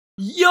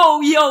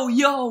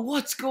Yo,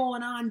 what's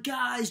going on,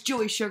 guys?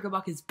 Joey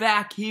Sugarbuck is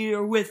back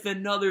here with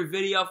another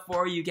video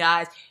for you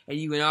guys, and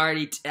you can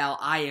already tell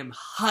I am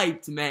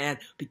hyped, man,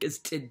 because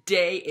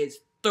today is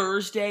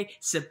Thursday,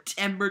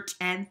 September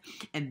 10th,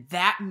 and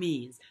that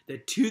means the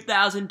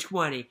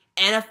 2020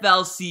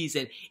 NFL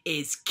season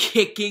is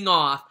kicking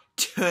off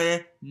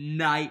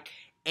tonight.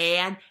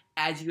 And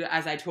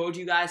as I told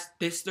you guys,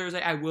 this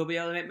Thursday I will be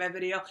able to make my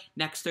video.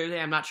 Next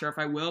Thursday, I'm not sure if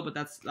I will, but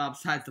that's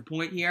besides the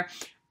point here.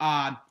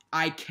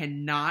 I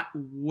cannot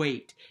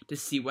wait to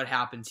see what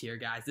happens here,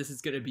 guys. This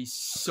is going to be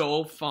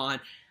so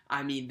fun.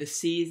 I mean, the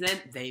season,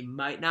 they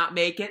might not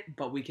make it,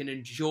 but we can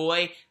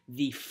enjoy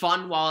the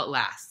fun while it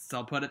lasts.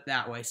 I'll put it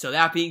that way. So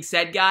that being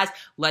said, guys,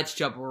 let's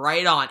jump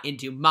right on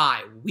into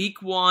my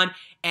Week 1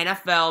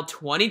 NFL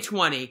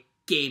 2020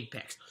 game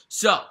picks.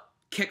 So,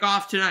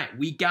 kickoff tonight,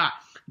 we got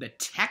the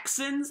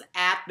Texans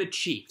at the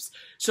Chiefs.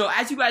 So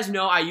as you guys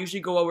know, I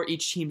usually go over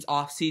each team's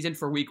offseason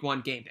for Week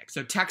 1 game picks.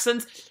 So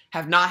Texans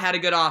have not had a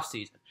good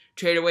offseason.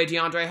 Traded away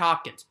DeAndre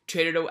Hopkins.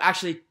 Did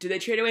they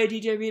trade away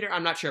DJ Reader?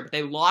 I'm not sure, but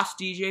they lost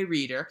DJ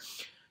Reader.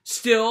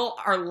 Still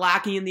are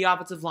lacking in the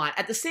offensive line.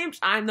 At the same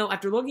time, though,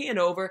 after looking it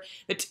over,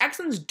 the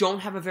Texans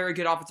don't have a very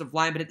good offensive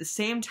line, but at the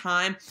same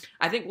time,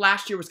 I think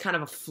last year was kind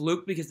of a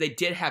fluke because they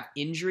did have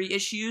injury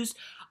issues.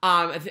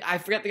 I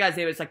forget the guy's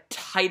name. It's like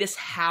Titus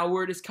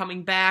Howard is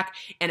coming back,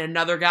 and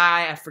another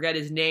guy, I forget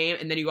his name,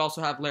 and then you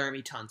also have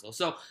Laramie Tunsil.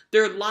 So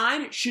their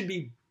line should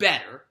be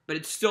better, but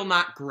it's still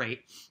not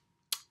great.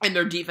 And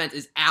their defense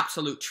is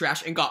absolute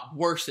trash and got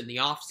worse in the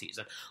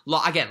offseason.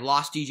 Again,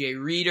 lost DJ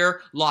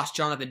Reader, lost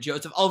Jonathan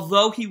Joseph.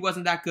 Although he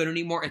wasn't that good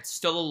anymore, it's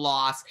still a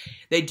loss.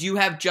 They do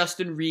have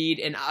Justin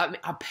Reed and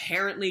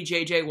apparently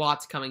J.J.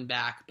 Watt's coming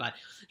back, but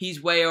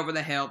he's way over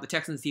the hill. The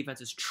Texans' defense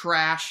is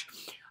trash.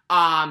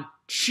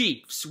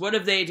 Chiefs, what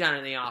have they done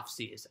in the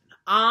offseason?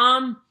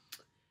 Don't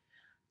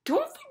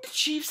think the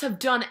Chiefs have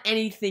done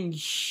anything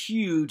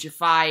huge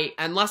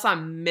unless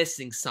I'm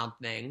missing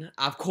something.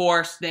 Of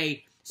course,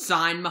 they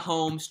signed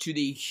Mahomes to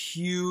the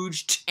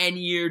huge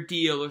 10-year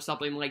deal or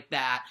something like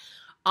that.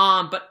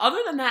 But other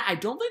than that, I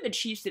don't think the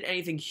Chiefs did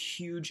anything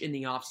huge in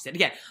the offseason.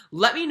 Again,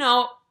 let me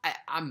know.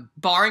 I'm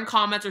barring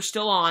comments are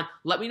still on.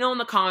 Let me know in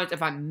the comments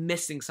if I'm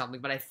missing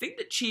something. But I think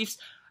the Chiefs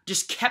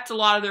just kept a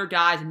lot of their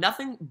guys.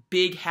 Nothing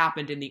big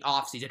happened in the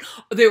offseason.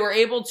 They were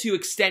able to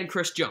extend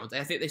Chris Jones.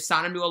 I think they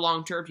signed him to a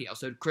long-term deal.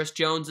 So Chris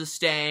Jones is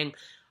staying.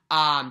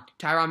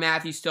 Tyrann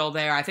Mathieu's still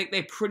there. I think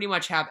they pretty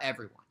much have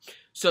everyone.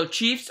 So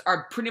Chiefs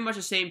are pretty much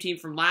the same team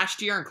from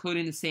last year,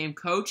 including the same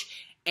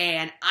coach.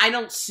 And I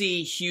don't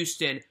see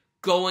Houston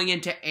going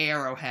into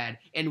Arrowhead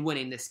and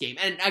winning this game.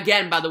 And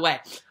again, by the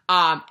way,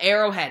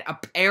 Arrowhead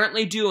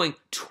apparently doing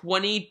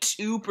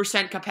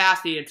 22%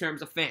 capacity in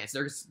terms of fans.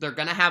 They're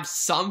going to have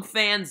some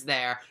fans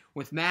there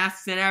with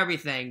masks and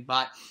everything,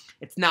 but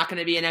it's not going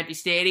to be an empty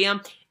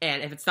stadium.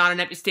 And if it's not an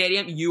empty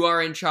stadium, you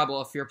are in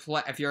trouble if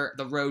you're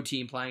the road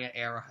team playing at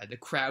Arrowhead. The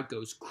crowd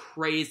goes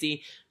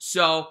crazy.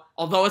 So,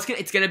 although it's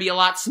going to be a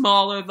lot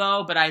smaller,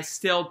 though, but I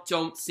still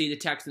don't see the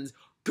Texans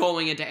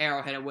going into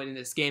Arrowhead and winning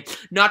this game.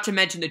 Not to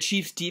mention the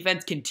Chiefs'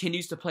 defense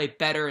continues to play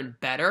better and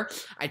better.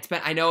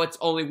 I know it's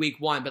only Week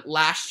 1, but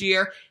last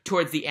year,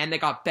 towards the end, they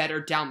got better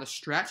down the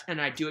stretch,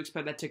 and I do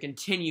expect that to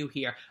continue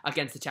here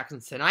against the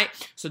Texans tonight.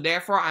 So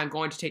therefore, I'm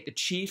going to take the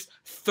Chiefs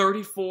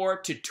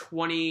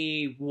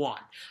 34-21.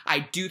 I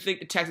do think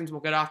the Texans will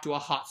get off to a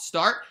hot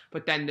start,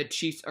 but then the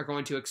Chiefs are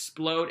going to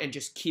explode and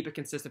just keep it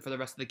consistent for the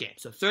rest of the game.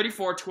 So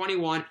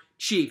 34-21,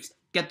 Chiefs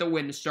get the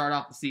win to start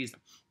off the season.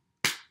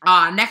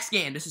 Next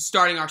game, this is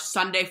starting our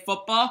Sunday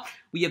football.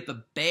 We have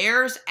the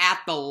Bears at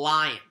the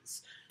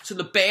Lions. So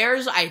the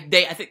Bears, I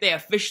think they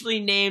officially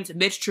named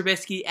Mitch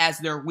Trubisky as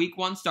their Week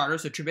 1 starter.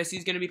 So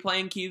Trubisky's going to be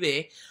playing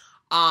QB.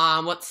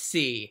 Let's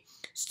see.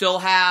 Still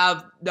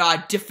have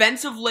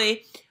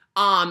defensively.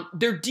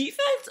 Their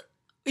defense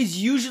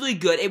is usually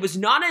good. It was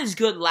not as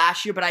good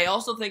last year, but I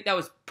also think that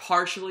was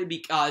partially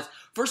because,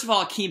 first of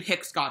all, Akeem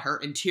Hicks got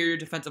hurt, interior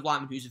defensive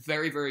lineman, who's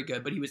very, very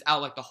good, but he was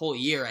out like the whole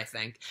year, I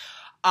think.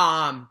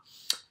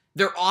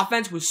 Their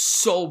offense was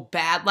so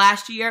bad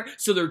last year,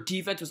 so their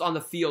defense was on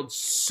the field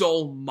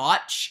so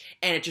much,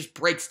 and it just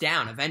breaks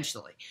down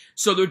eventually.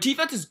 So their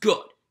defense is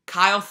good.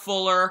 Kyle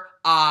Fuller,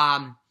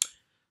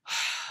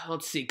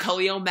 let's see,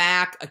 Khalil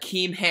Mack,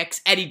 Akeem Hicks,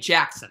 Eddie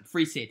Jackson,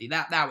 free safety.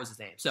 That was his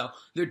name. So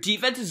their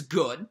defense is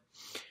good.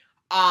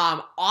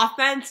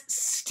 Offense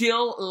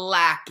still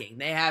lacking.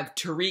 They have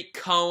Tariq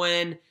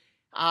Cohen.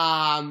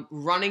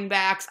 Running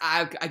backs,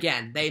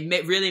 again, they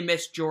really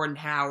missed Jordan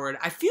Howard.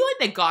 I feel like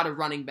they got a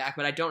running back,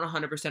 but I don't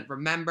 100%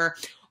 remember.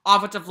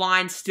 Offensive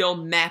line still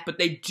meh, but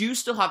they do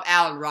still have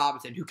Allen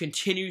Robinson, who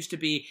continues to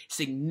be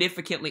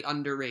significantly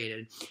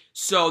underrated.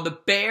 So the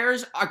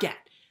Bears, again,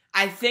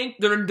 I think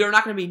they're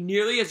not going to be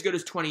nearly as good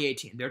as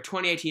 2018. Their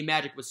 2018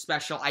 magic was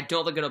special. I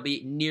don't think they'll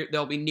be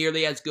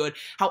nearly as good.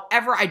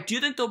 However, I do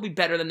think they'll be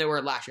better than they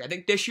were last year. I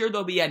think this year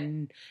they'll be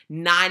a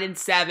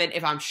 9-7.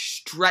 If I'm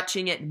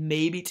stretching it,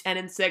 maybe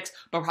 10-6,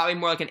 but probably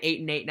more like an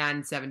 8-8,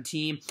 9-7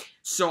 team.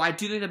 So I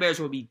do think the Bears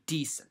will be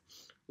decent.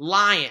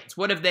 Lions,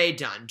 what have they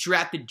done?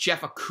 Drafted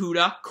Jeff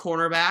Okudah,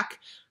 cornerback.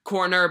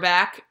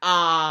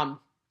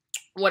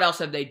 What else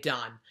have they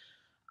done?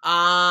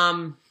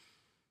 I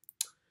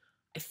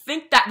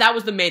think that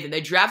was the main thing.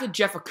 They drafted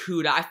Jeff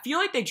Okudah. I feel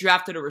like they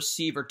drafted a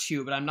receiver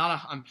too, but I'm not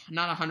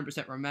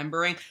 100%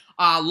 remembering.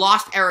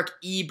 Lost Eric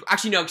Ebron.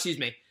 Actually, no, excuse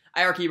me.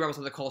 Eric Ebron was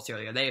on the Colts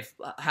earlier. They've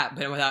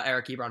been without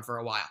Eric Ebron for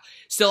a while.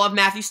 Still have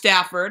Matthew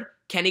Stafford,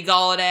 Kenny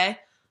Golladay.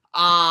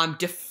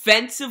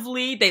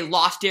 Defensively, they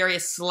lost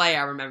Darius Slay,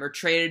 I remember.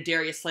 Traded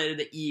Darius Slay to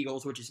the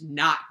Eagles, which is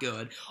not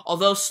good.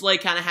 Although Slay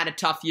kind of had a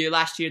tough year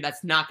last year,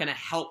 that's not going to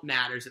help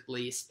matters, at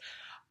least.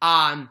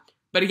 But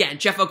again,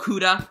 Jeff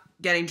Okudah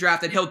getting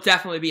drafted, he'll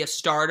definitely be a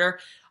starter.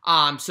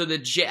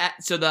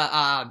 The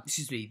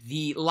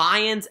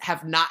Lions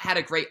have not had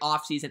a great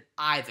offseason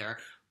either.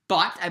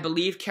 But I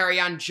believe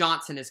Kerryon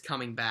Johnson is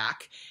coming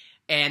back.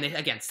 And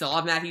again, still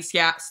have Matthew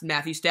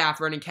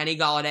Stafford and Kenny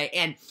Golladay.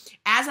 And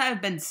as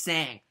I've been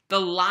saying, the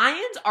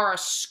Lions are a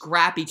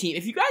scrappy team.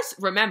 If you guys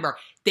remember,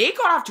 they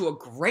got off to a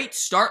great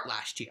start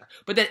last year.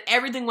 But then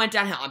everything went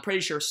downhill. I'm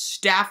pretty sure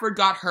Stafford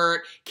got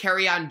hurt.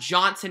 Kerryon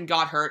Johnson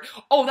got hurt.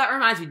 Oh, that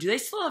reminds me. Do they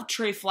still have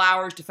Trey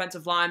Flowers,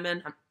 defensive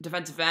end?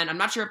 I'm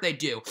not sure if they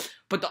do.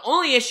 But the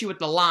only issue with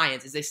the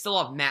Lions is they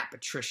still have Matt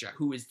Patricia,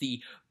 who is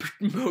the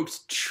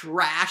most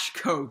trash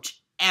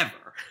coach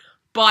ever.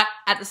 But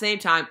at the same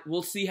time,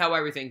 we'll see how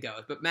everything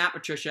goes. But Matt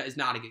Patricia is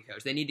not a good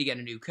coach. They need to get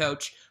a new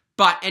coach.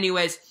 But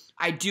anyways,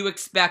 I do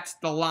expect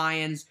the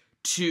Lions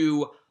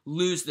to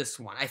lose this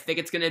one. I think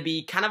it's going to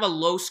be kind of a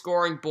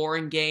low-scoring,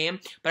 boring game.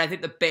 But I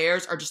think the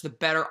Bears are just the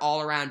better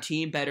all-around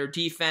team, better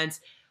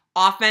defense.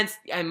 Offense,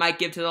 I might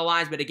give to the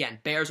Lions. But again,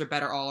 Bears are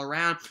better all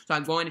around. So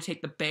I'm going to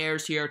take the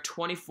Bears here,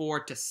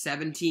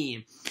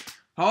 24-17.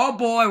 Oh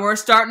boy, we're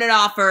starting it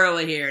off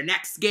early here.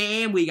 Next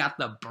game, we got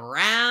the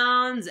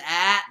Browns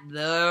at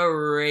the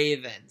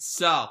Ravens.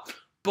 So,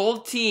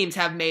 both teams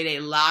have made a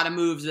lot of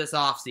moves this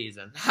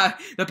offseason.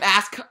 The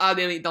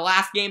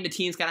last game, the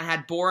teams kind of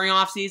had boring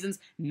offseasons.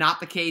 Not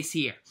the case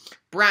here.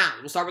 Browns,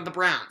 we'll start with the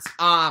Browns.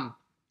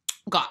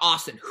 Got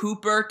Austin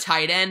Hooper,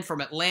 tight end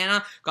from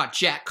Atlanta. Got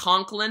Jack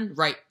Conklin,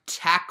 right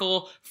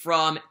tackle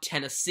from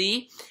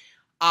Tennessee.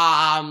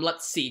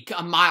 Let's see.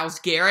 Myles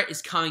Garrett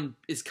is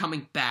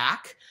coming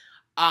back.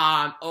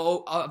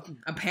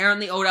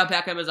 Apparently Odell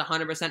Beckham is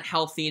 100%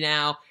 healthy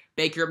now.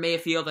 Baker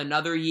Mayfield,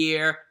 another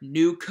year.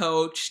 New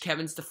coach,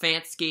 Kevin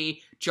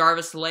Stefanski,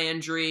 Jarvis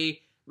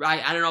Landry.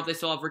 Right, I don't know if they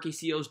still have Ricky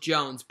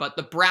Seals-Jones, but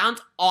the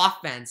Browns'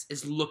 offense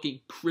is looking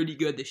pretty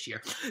good this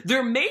year.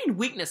 Their main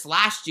weakness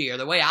last year,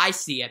 the way I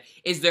see it,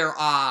 is their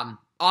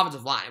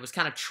offensive line. It was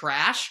kind of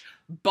trash,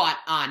 but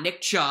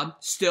Nick Chubb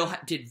still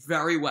did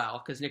very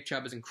well because Nick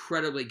Chubb is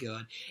incredibly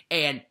good.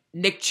 And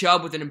Nick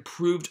Chubb with an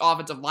improved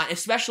offensive line,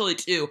 especially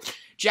too.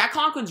 Jack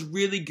Conklin's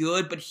really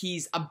good, but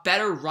he's a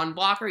better run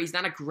blocker. He's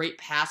not a great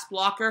pass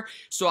blocker,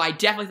 so I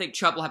definitely think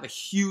Chubb will have a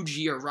huge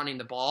year running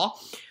the ball.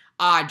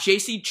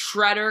 J.C.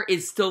 Treader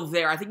is still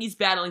there. I think he's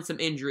battling some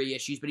injury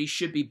issues, but he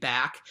should be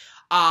back.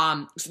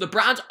 So the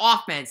Browns'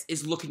 offense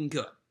is looking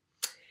good.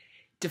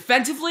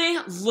 Defensively,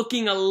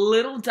 looking a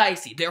little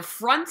dicey. Their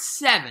front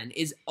seven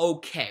is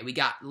okay. We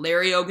got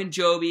Larry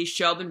Ogunjobi,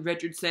 Sheldon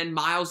Richardson,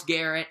 Myles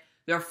Garrett.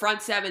 Their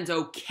front seven's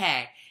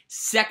okay.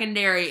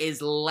 Secondary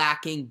is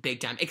lacking big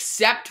time,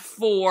 except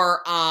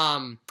for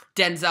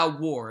Denzel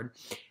Ward.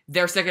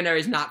 Their secondary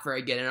is not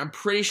very good, and I'm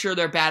pretty sure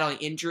they're battling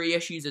injury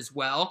issues as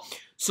well.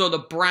 So the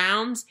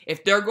Browns,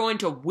 if they're going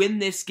to win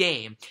this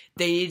game,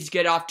 they need to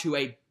get off to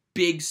a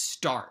big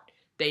start.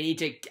 They need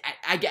to,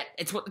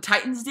 it's what the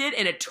Titans did,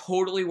 and it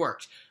totally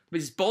worked.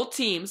 Because both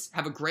teams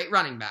have a great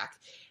running back,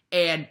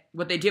 and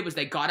what they did was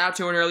they got out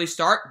to an early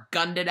start,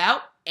 gunned it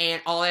out,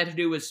 and all they had to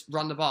do was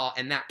run the ball,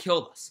 and that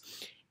killed us.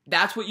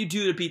 That's what you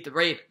do to beat the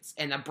Ravens.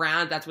 And the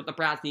Browns, that's what the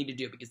Browns need to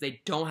do, because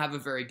they don't have a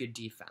very good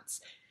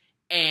defense.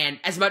 And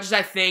as much as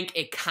I think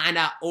it kind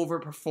of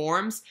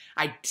overperforms,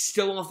 I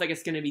still don't think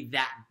it's going to be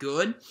that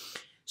good.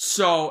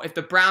 So if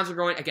the Browns are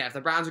going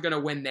to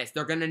win this,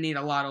 they're going to need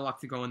a lot of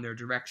luck to go in their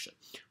direction.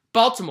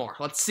 Baltimore,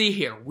 let's see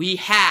here. We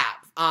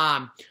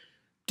have,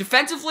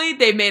 defensively,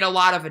 they've made a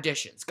lot of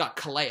additions. Got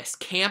Calais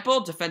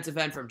Campbell, defensive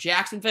end from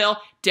Jacksonville.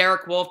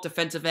 Derek Wolfe,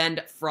 defensive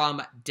end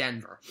from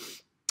Denver.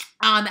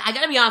 I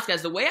gotta be honest,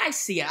 guys, the way I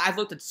see it, I've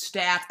looked at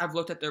stats, I've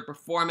looked at their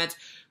performance.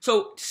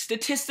 So,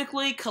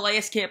 statistically,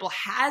 Calais Campbell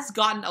has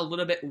gotten a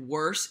little bit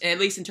worse, at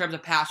least in terms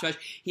of pass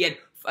rush. He had,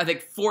 I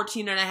think,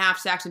 14.5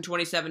 sacks in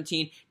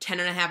 2017,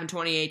 10.5 in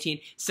 2018,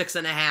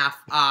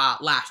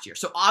 6.5 last year.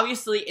 So,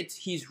 obviously,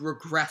 he's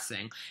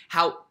regressing.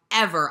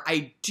 However,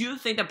 I do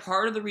think that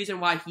part of the reason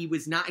why he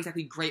was not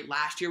exactly great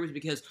last year was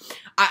because,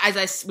 as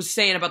I was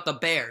saying about the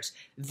Bears,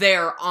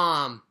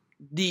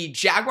 the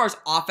Jaguars'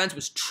 offense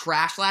was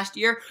trash last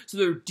year, so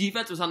their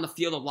defense was on the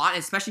field a lot,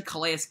 and especially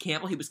Calais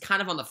Campbell. He was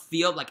kind of on the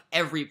field like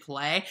every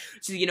play,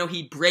 so,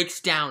 he breaks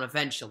down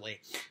eventually.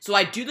 So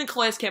I do think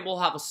Calais Campbell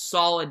will have a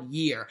solid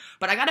year,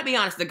 but I gotta be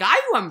honest, the guy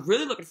who I'm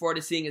really looking forward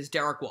to seeing is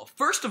Derek Wolfe.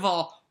 First of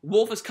all,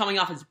 Wolfe is coming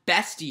off his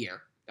best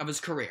year of his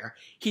career.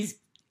 He's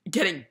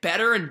getting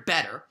better and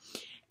better.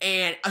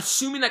 And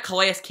assuming that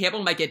Calais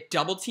Campbell might get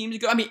double teamed to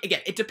go, I mean,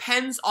 again, it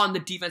depends on the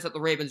defense that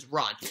the Ravens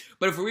run.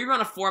 But if we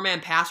run a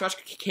 4-man pass rush,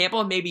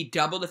 Campbell may be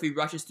doubled if he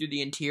rushes through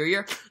the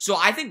interior. So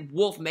I think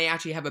Wolf may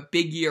actually have a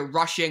big year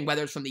rushing,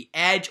 whether it's from the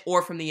edge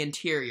or from the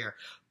interior.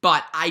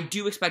 But I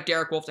do expect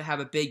Derek Wolf to have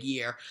a big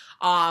year.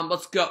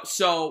 Let's go.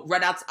 So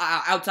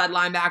outside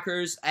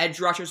linebackers, edge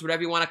rushers,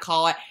 whatever you want to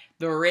call it.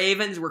 The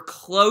Ravens were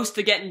close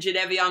to getting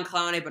Jadeveon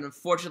Clowney, but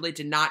unfortunately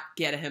did not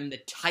get him. The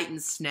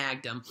Titans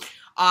snagged him.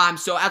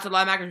 So outside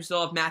linebackers, we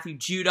still have Matthew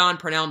Judon,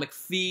 Pernell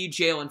McPhee,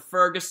 Jalen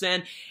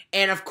Ferguson,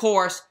 and of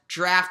course,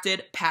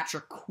 drafted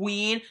Patrick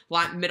Queen,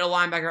 middle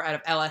linebacker out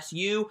of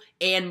LSU,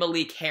 and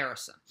Malik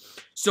Harrison.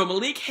 So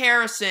Malik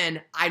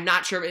Harrison, I'm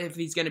not sure if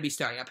he's going to be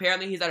starting.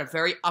 Apparently, he's at a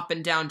very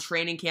up-and-down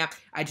training camp.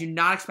 I do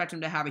not expect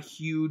him to have a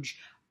huge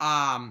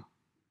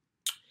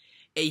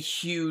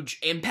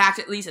impact,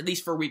 at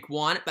least for week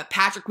 1. But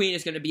Patrick Queen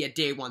is going to be a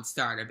day 1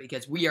 starter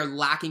because we are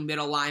lacking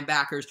middle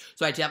linebackers.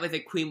 So I definitely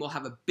think Queen will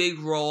have a big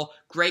role.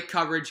 Great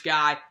coverage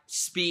guy,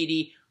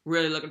 speedy.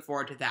 Really looking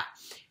forward to that.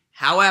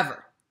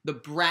 However, the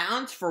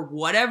Browns, for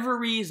whatever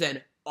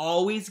reason,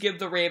 always give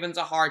the Ravens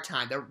a hard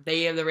time.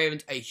 They gave the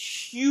Ravens a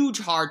huge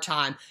hard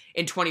time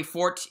in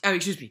 2014. I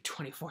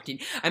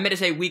meant to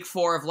say week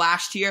 4 of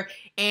last year.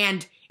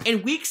 And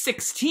in week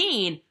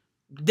 16,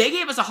 they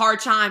gave us a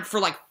hard time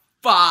for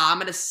I'm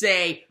going to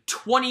say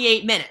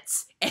 28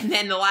 minutes. And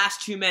then the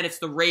last 2 minutes,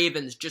 the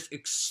Ravens just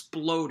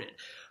exploded.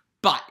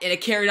 And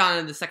it carried on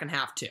in the second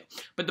half too.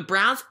 But the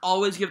Browns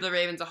always give the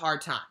Ravens a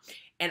hard time.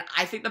 And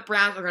I think the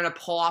Browns are going to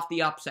pull off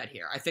the upset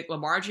here. I think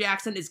Lamar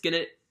Jackson is going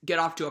to get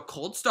off to a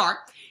cold start.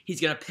 He's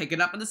going to pick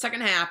it up in the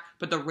second half,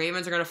 but the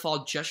Ravens are going to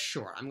fall just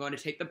short. I'm going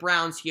to take the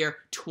Browns here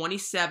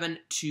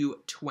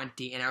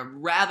 27-20 in a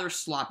rather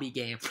sloppy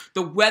game.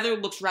 The weather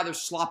looks rather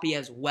sloppy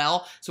as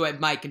well, so it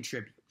might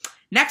contribute.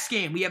 Next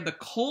game, we have the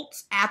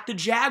Colts at the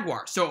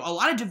Jaguars. So a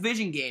lot of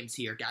division games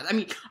here, guys. I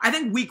mean, I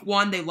think week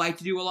 1, they like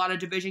to do a lot of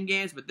division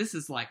games, but this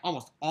is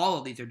almost all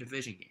of these are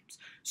division games.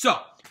 So,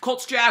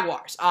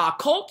 Colts-Jaguars.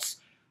 Colts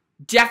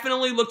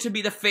definitely look to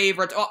be the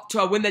favorites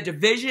to win the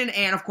division,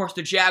 and of course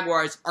the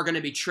Jaguars are going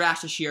to be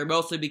trash this year,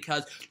 mostly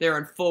because they're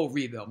in full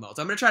rebuild mode.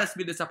 So I'm going to try to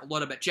speed this up a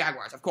little bit.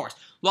 Jaguars, of course,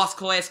 lost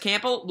Calais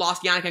Campbell,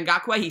 lost Yannick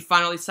Ngakoue. He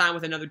finally signed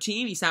with another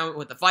team. He signed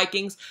with the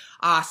Vikings.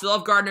 Still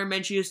have Gardner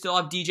Minshew, still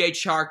have DJ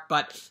Chark,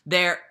 but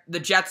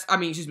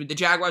the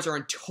Jaguars are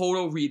in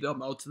total rebuild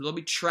mode, so they'll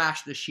be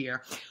trash this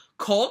year.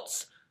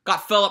 Colts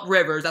got Phillip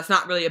Rivers. That's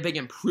not really a big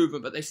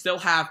improvement, but they still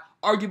have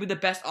arguably the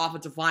best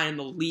offensive line in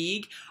the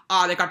league.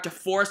 They got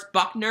DeForest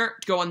Buckner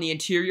to go on the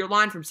interior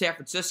line from San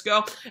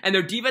Francisco, and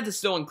their defense is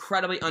still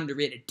incredibly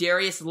underrated.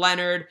 Darius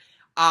Leonard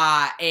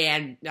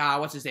and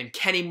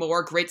Kenny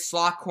Moore, great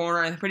slot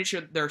corner, and I'm pretty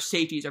sure their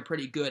safeties are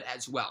pretty good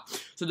as well.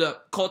 So the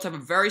Colts have a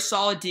very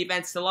solid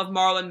defense, still have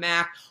Marlon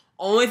Mack.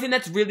 Only thing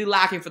that's really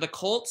lacking for the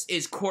Colts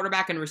is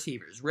quarterback and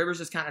receivers.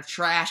 Rivers is kind of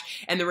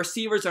trash, and the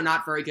receivers are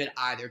not very good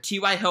either.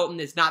 T.Y. Hilton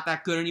is not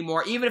that good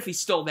anymore, even if he's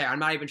still there. I'm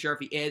not even sure if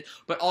he is,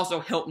 but also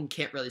Hilton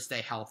can't really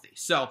stay healthy.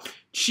 So,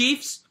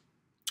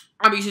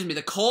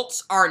 the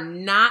Colts are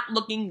not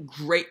looking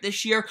great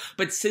this year,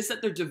 but since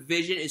that their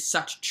division is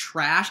such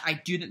trash,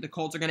 I do think the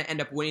Colts are going to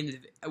end up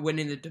winning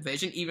the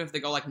division, even if they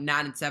go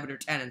 9-7 or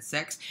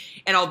 10-6.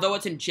 And although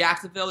it's in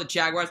Jacksonville, the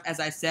Jaguars, as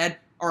I said,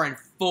 are in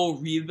full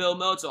rebuild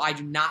mode, so I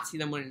do not see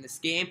them winning this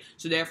game.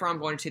 So therefore, I'm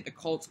going to take the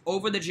Colts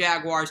over the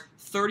Jaguars,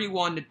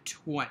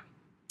 31-20.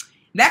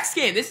 Next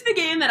game. This is the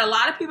game that a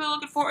lot of people are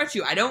looking forward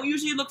to. I don't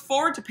usually look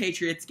forward to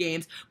Patriots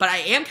games, but I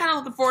am kind of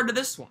looking forward to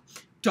this one.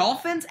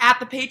 Dolphins at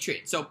the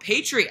Patriots. So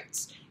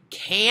Patriots,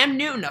 Cam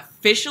Newton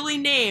officially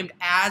named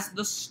as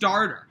the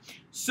starter.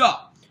 So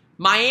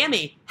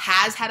Miami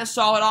has had a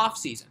solid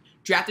offseason.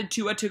 Drafted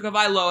Tua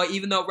Tagovailoa,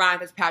 even though Ryan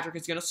Fitzpatrick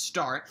is going to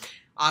start.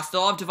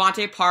 Still have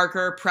Devontae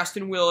Parker,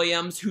 Preston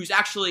Williams, who's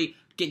actually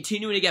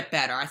continuing to get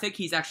better. I think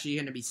he's actually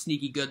going to be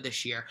sneaky good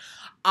this year.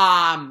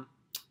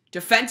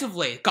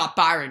 Defensively, got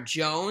Byron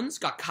Jones,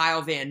 got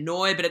Kyle Van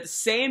Noy, but at the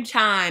same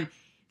time,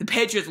 the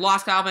Patriots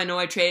lost Kyle Van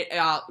Noy,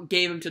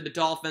 gave him to the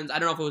Dolphins. I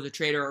don't know if it was a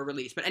trade or a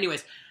release, but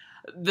anyways,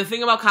 the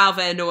thing about Kyle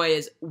Van Noy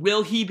is,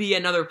 will he be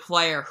another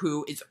player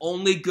who is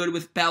only good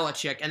with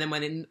Belichick, and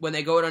then when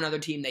they go to another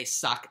team, they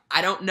suck?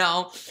 I don't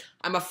know.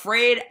 I'm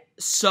afraid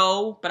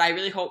so, but I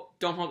really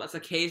don't hope that's the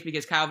case,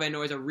 because Kyle Van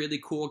Noy is a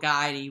really cool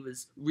guy, and he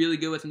was really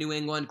good with New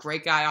England,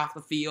 great guy off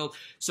the field.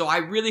 So I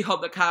really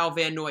hope that Kyle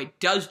Van Noy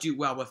does do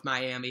well with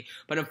Miami,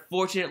 but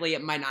unfortunately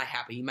it might not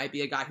happen. He might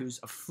be a guy who's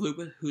a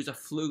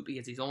fluke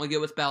because he's only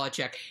good with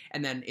Belichick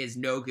and then is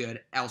no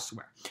good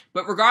elsewhere.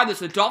 But regardless,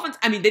 the Dolphins,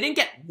 they didn't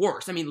get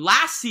worse.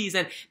 Last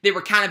season they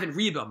were kind of in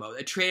rebuild mode.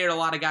 They traded a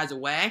lot of guys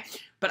away.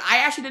 But I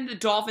actually think the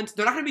Dolphins,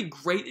 they're not going to be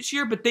great this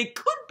year, but they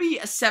could be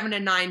a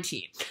 7-9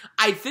 team.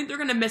 I think they're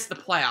going to miss the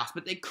playoffs,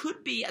 but they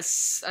could be a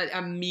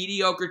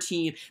mediocre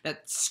team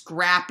that's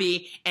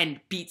scrappy and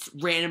beats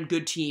random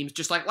good teams,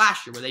 just like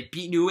last year, where they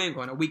beat New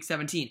England in Week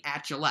 17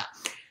 at Gillette.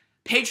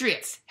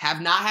 Patriots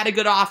have not had a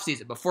good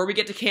offseason. Before we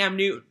get to Cam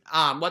Newton,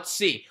 let's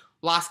see.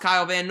 lost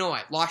Kyle Van Noy,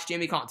 lost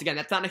Jamie Collins. Again,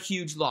 that's not a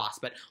huge loss,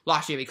 but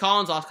lost Jamie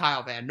Collins, lost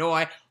Kyle Van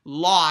Noy,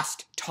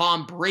 lost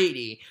Tom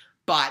Brady.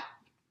 But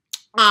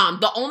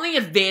the only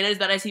advantage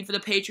that I see for the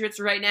Patriots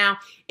right now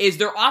is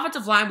their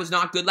offensive line was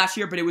not good last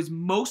year, but it was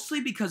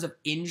mostly because of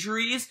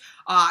injuries.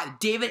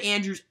 David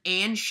Andrews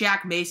and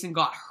Shaq Mason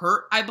got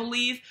hurt, I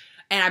believe,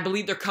 and I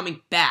believe they're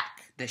coming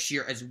back this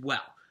year as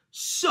well.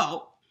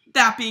 So,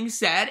 that being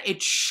said,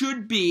 it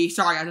should be...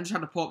 Sorry, I'm just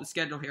trying to pull up the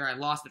schedule here. I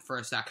lost it for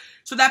a sec.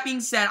 So that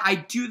being said, I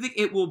do think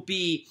it will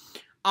be...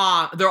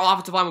 their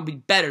offensive line will be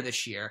better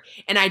this year.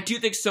 And I do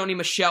think Sony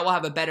Michel will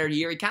have a better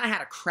year. He kind of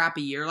had a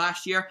crappy year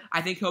last year.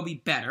 I think he'll be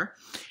better.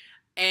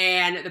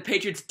 And the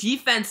Patriots'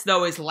 defense,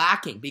 though, is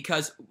lacking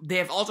because they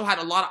have also had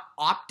a lot of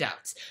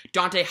opt-outs.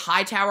 Dante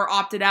Hightower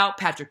opted out.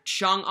 Patrick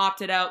Chung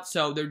opted out.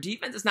 So their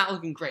defense is not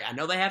looking great. I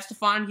know they have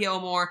Stephon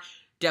Gilmore,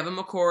 Devin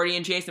McCourty,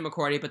 and Jason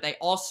McCourty, but they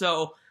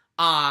also...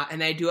 and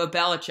they do a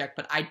Belichick,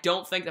 but I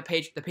don't think the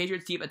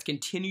Patriots defense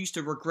continues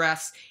to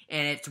regress,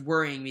 and it's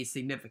worrying me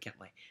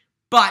significantly.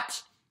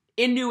 But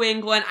in New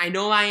England, I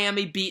know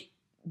Miami beat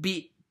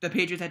the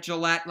Patriots at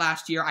Gillette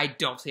last year. I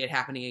don't see it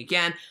happening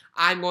again.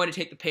 I'm going to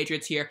take the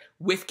Patriots here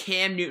with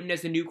Cam Newton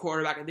as the new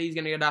quarterback. I think he's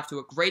going to get off to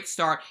a great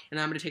start, and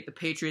I'm going to take the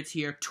Patriots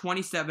here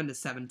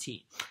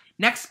 27-17.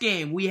 Next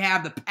game, we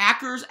have the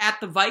Packers at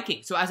the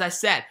Vikings. So as I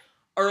said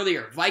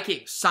earlier,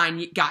 Vikings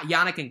got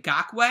Yannick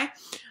Ngakoue.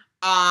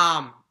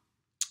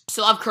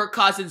 Still have Kirk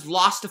Cousins,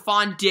 lost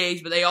Stephon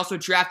Diggs, but they also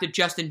drafted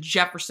Justin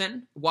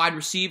Jefferson, wide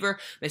receiver.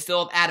 They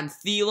still have Adam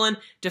Thielen.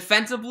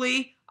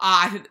 Defensively,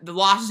 they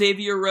lost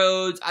Xavier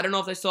Rhodes. I don't know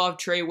if they still have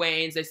Trey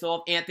Waynes. They still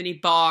have Anthony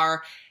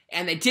Barr.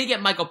 And they did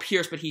get Michael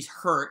Pierce, but he's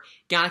hurt.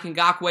 Yannick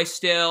Ngakoue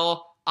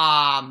still.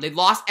 They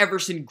lost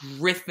Everson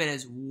Griffin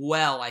as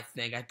well, I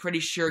think. I'm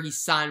pretty sure he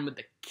signed with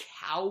the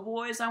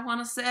Cowboys, I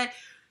want to say.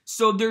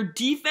 So their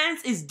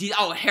defense is...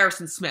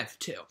 Harrison Smith,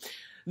 too.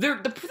 The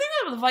thing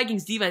about the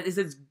Vikings defense is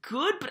it's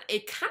good, but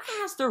it kind of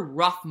has their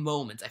rough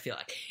moments, I feel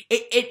like.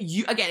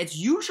 Again, it's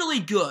usually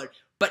good,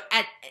 but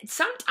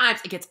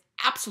sometimes it gets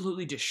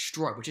absolutely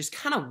destroyed, which is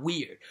kind of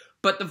weird.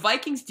 But the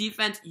Vikings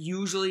defense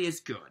usually is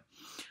good.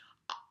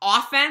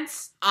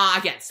 Offense,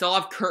 again, still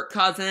have Kirk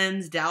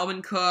Cousins,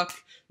 Dalvin Cook.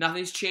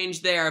 Nothing's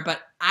changed there,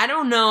 but I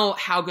don't know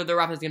how good their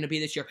offense is going to be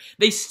this year.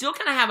 They still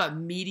kind of have a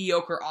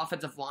mediocre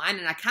offensive line,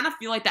 and I kind of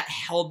feel like that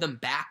held them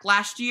back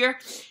last year.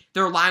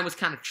 Their line was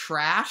kind of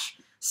trash.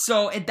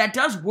 So that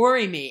does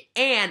worry me.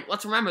 And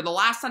let's remember, the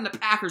last time the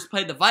Packers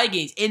played the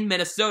Vikings in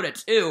Minnesota,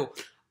 too,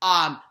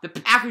 the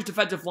Packers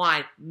defensive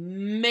line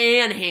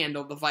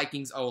manhandled the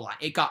Vikings O-line.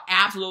 It got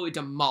absolutely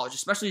demolished,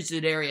 especially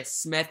Zadarius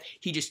Smith.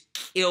 He just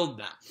killed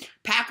them.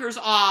 Packers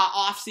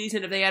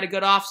offseason, if they had a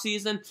good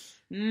offseason,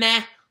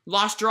 meh.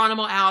 Lost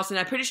Geronimo Allison.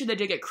 I'm pretty sure they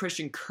did get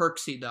Christian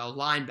Kirksey, though,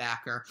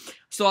 linebacker.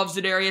 Still have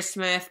Zadarius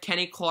Smith,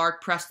 Kenny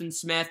Clark, Preston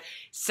Smith.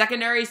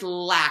 Secondary's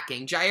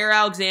lacking. Jair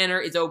Alexander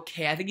is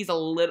okay. I think he's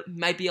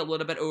might be a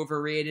little bit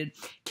overrated.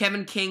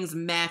 Kevin King's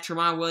meh.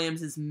 Tramon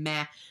Williams is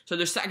meh. So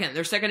their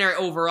secondary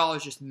overall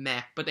is just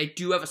meh. But they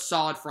do have a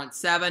solid front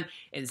seven.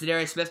 And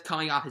Zadarius Smith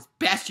coming off his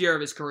best year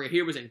of his career.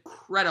 He was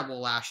incredible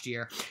last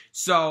year.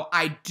 So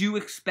I do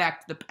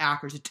expect the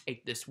Packers to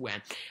take this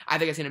win. I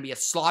think it's going to be a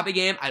sloppy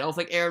game. I don't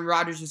think Aaron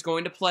Rodgers is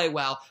going to play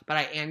well. But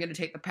I am going to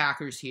take the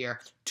Packers here.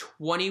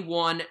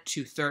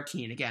 21-13.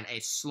 Again, a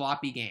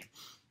sloppy game.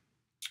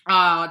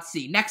 Let's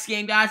see. Next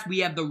game, guys, we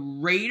have the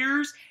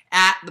Raiders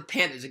at the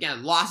Panthers.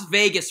 Again, Las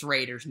Vegas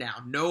Raiders now,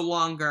 no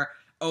longer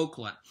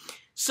Oakland.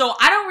 So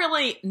I don't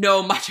really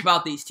know much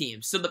about these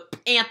teams. So the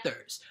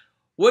Panthers,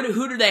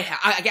 who do they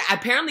have?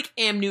 Apparently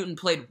Cam Newton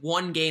played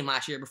one game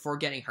last year before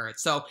getting hurt.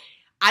 So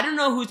I don't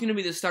know who's going to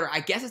be the starter.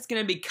 I guess it's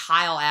going to be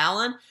Kyle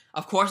Allen.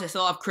 Of course, I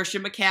still have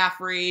Christian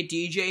McCaffrey,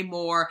 DJ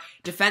Moore.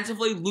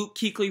 Defensively, Luke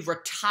Kuechly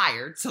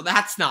retired, so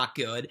that's not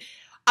good.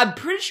 I'm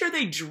pretty sure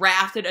they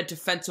drafted a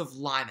defensive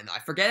lineman, though. I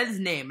forget his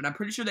name, but I'm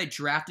pretty sure they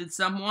drafted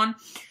someone.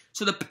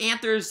 So the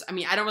Panthers,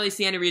 I don't really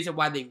see any reason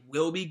why they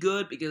will be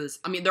good because,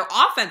 their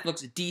offense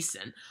looks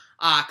decent.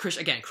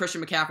 Christian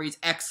McCaffrey is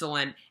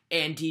excellent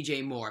and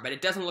DJ Moore, but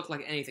it doesn't look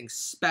like anything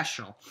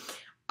special.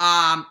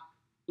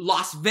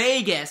 Las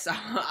Vegas,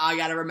 I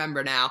gotta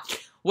remember now.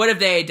 What have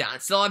they done?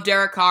 Still have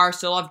Derek Carr,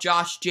 still have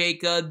Josh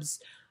Jacobs,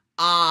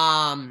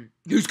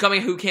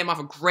 who came off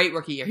a great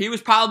rookie year. He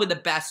was probably the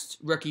best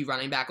rookie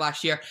running back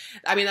last year.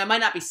 That might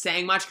not be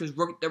saying much because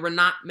there were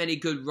not many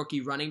good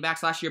rookie running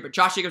backs last year, but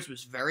Josh Jacobs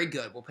was very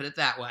good. We'll put it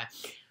that way.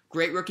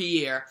 Great rookie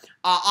year.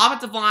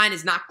 Offensive line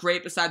is not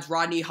great besides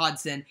Rodney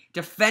Hudson.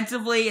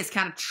 Defensively, it's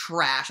kind of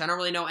trash. I don't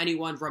really know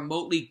anyone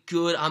remotely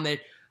good on the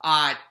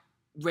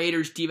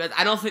Raiders defense.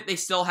 I don't think they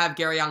still have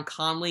Garyon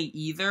Conley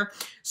either,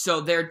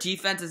 so their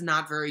defense is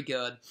not very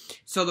good.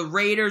 So the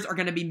Raiders are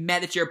going to be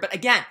met this year, but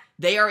again,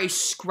 they are a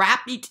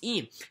scrappy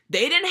team.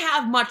 They didn't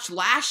have much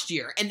last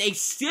year, and they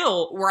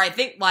still were, I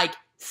think, like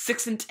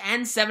 6-10,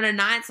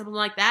 7-9, something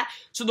like that.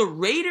 So the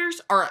Raiders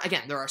are,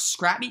 again, they're a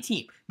scrappy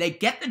team. They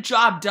get the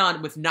job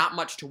done with not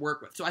much to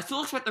work with. So I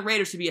still expect the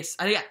Raiders to be, just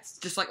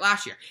like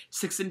last year,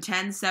 6-10,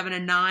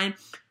 7-9.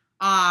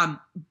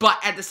 But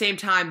at the same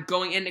time,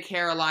 going into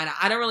Carolina,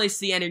 I don't really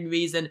see any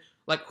reason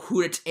like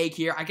who to take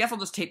here. I guess I'll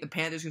just take the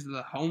Panthers because they're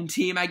the home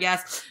team, I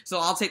guess. So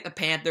I'll take the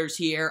Panthers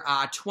here,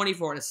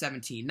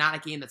 24-17. Not a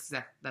game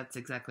that's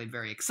exactly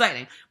very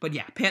exciting, but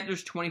yeah,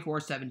 Panthers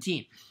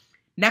 24-17.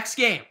 Next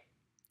game,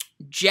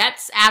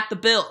 Jets at the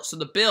Bills. So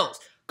the Bills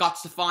got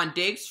Stephon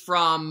Diggs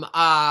from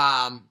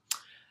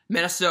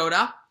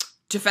Minnesota.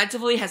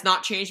 Defensively has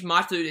not changed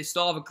much. They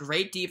still have a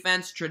great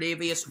defense.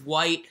 Tre'Davious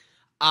White,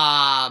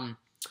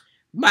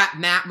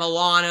 Matt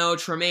Milano,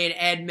 Tremaine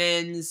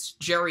Edmonds,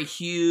 Jerry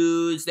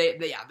Hughes.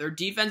 Their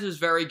defense is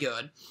very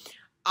good.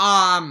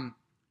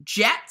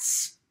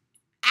 Jets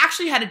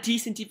actually had a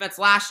decent defense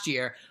last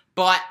year,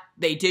 but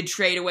they did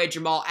trade away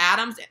Jamal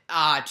Adams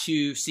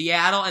to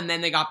Seattle, and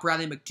then they got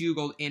Bradley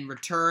McDougald in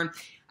return.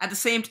 At the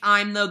same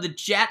time, though, the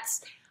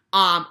Jets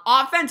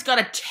offense got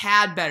a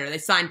tad better. They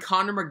signed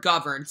Connor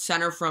McGovern,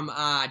 center from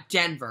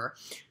Denver,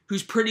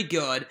 who's pretty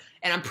good,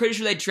 and I'm pretty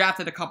sure they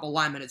drafted a couple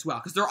linemen as well,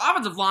 because their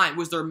offensive line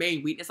was their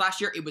main weakness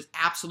last year. It was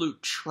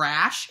absolute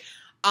trash.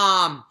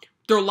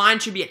 Their line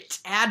should be a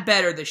tad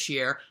better this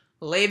year.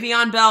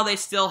 Le'Veon Bell, they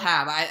still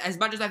have. As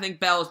much as I think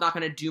Bell is not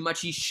going to do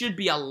much, he should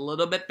be a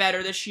little bit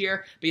better this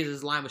year, because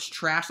his line was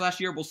trash last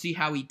year. We'll see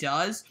how he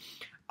does.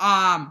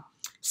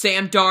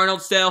 Sam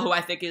Darnold still, who I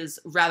think is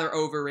rather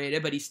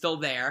overrated, but he's still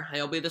there.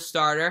 He'll be the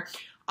starter.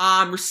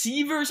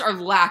 Receivers are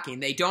lacking.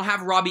 They don't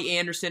have Robbie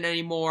Anderson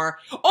anymore.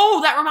 Oh,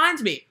 that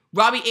reminds me.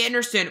 Robbie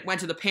Anderson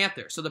went to the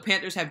Panthers. So the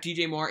Panthers have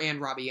DJ Moore and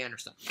Robbie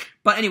Anderson.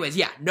 But anyways,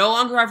 yeah, no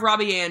longer have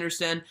Robbie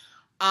Anderson.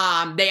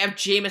 They have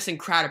Jamison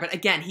Crowder. But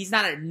again, he's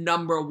not a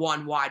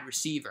 #1 wide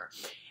receiver.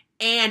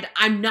 And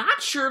I'm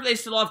not sure if they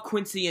still have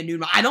Quincy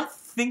Enunwa. I don't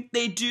think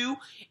they do.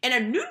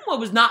 And Enunwa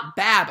was not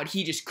bad, but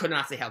he just could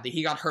not stay healthy.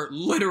 He got hurt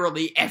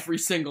literally every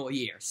single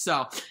year.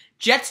 So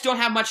Jets don't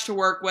have much to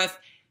work with.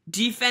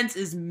 Defense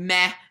is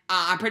meh.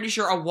 I'm pretty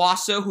sure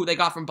Owasso, who they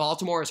got from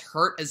Baltimore, is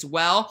hurt as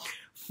well.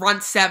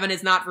 Front seven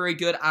is not very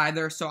good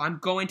either, so I'm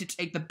going to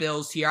take the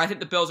Bills here. I think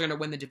the Bills are going to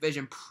win the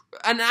division.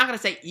 I'm not going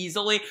to say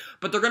easily,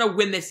 but they're going to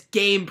win this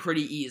game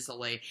pretty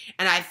easily.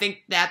 And I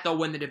think that they'll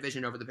win the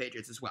division over the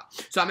Patriots as well.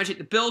 So I'm going to take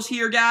the Bills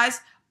here, guys.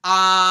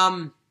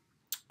 31-10.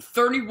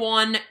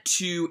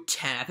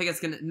 I think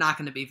it's not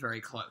going to be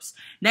very close.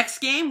 Next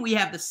game, we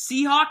have the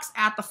Seahawks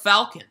at the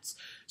Falcons.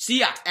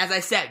 Seahawks, as I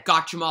said,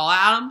 got Jamal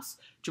Adams.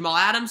 Do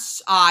not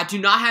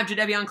have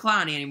Jadeveon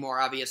Clowney anymore,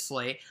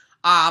 obviously.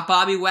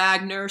 Bobby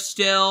Wagner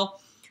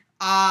still.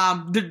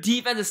 The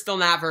defense is still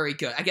not very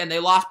good. Again, they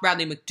lost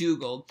Bradley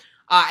McDougald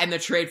and the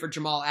trade for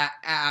Jamal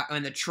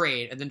Adams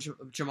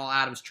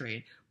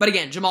trade. But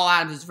again, Jamal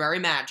Adams is very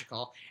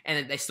magical,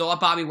 and they still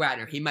have Bobby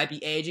Wagner. He might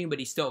be aging, but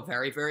he's still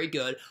very, very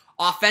good.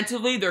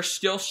 Offensively, they're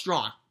still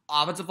strong.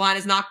 Offensive line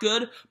is not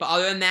good, but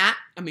other than that,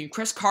 I mean,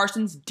 Chris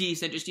Carson's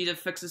decent, just needs to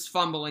fix his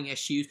fumbling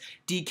issues.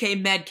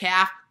 DK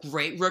Metcalf,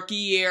 great rookie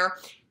year.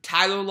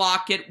 Tyler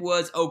Lockett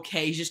was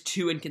okay, he's just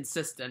too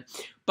inconsistent.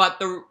 But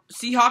the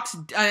Seahawks,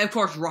 and of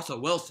course, Russell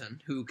Wilson,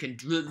 who can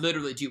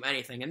literally do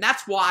anything. And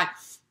that's why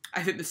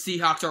I think the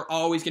Seahawks are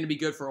always going to be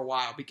good for a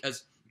while,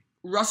 because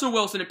Russell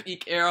Wilson at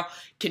peak era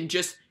can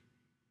just...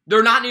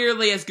 They're not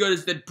nearly as good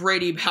as the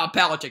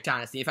Brady-Belichick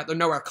dynasty. In fact, they're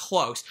nowhere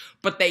close.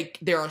 But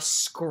they're a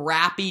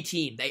scrappy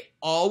team. They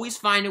always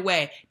find a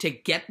way to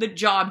get the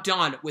job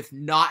done with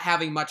not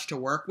having much to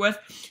work with.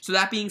 So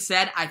that being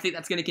said, I think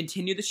that's going to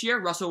continue this year.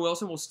 Russell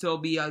Wilson will still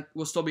be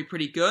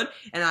pretty good,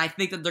 and I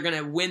think that they're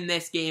going to win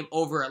this game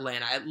over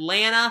Atlanta.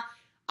 Atlanta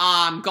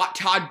got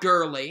Todd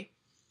Gurley,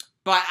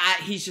 but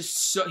he's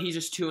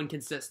just too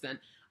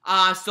inconsistent.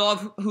 Still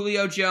have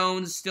Julio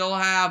Jones, still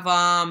have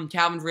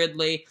Calvin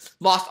Ridley.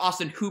 Lost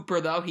Austin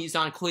Hooper, though. He's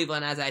on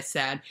Cleveland, as I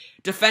said.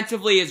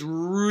 Defensively is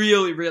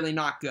really, really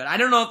not good. I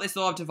don't know if they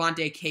still have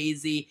Devontae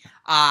Casey.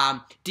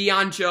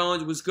 Deion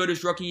Jones was good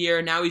his rookie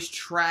year. Now he's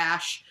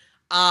trash.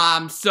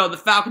 So the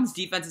Falcons'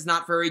 defense is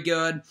not very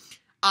good.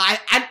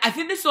 I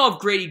think they still have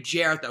Grady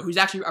Jarrett, though, who's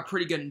actually a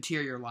pretty good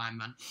interior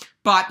lineman.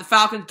 But the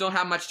Falcons don't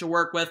have much to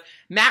work with.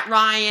 Matt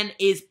Ryan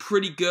is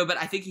pretty good, but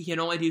I think he can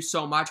only do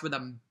so much with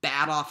a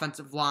bad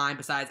offensive line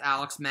besides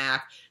Alex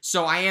Mack.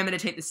 So I am going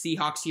to take the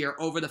Seahawks here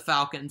over the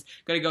Falcons.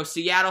 Going to go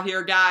Seattle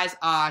here, guys.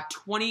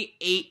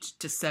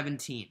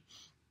 28-17.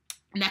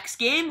 Next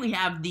game, we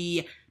have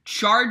the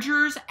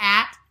Chargers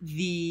at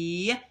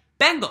the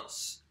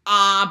Bengals.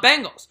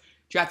 Bengals.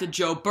 Drafted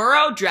Joe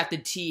Burrow,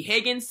 drafted T.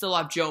 Higgins, still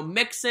have Joe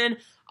Mixon,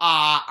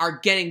 are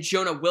getting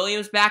Jonah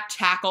Williams back,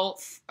 tackle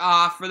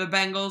for the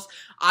Bengals.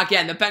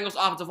 Again, the Bengals'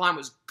 offensive line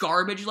was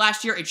garbage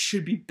last year. It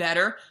should be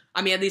better.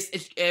 I mean, at least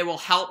it will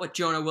help with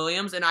Jonah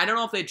Williams, and I don't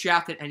know if they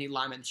drafted any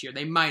linemen this year.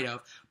 They might have.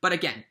 But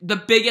again, the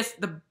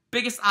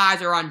biggest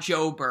eyes are on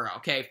Joe Burrow,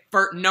 okay?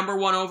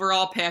 #1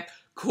 overall pick,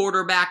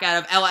 quarterback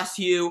out of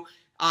LSU,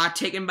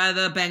 taken by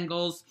the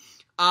Bengals.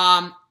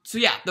 So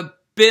yeah, the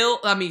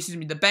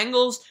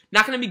Bengals,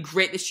 not going to be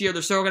great this year.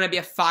 They're still going to be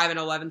a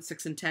 5-11,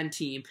 6-10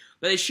 team.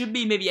 But they should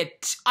be maybe a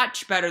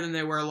touch better than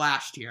they were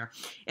last year.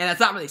 And that's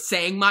not really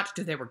saying much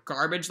because they were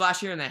garbage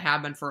last year and they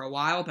have been for a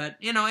while. But,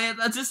 you know,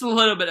 that's just a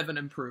little bit of an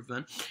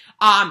improvement.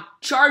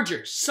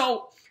 Chargers.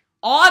 So,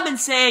 All I've been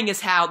saying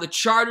is how the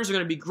Chargers are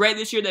going to be great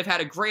this year. They've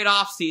had a great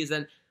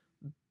offseason.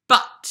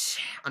 But,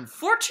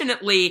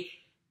 unfortunately,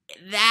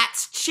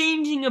 that's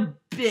changing a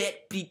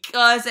bit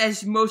because,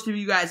 as most of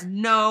you guys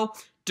know,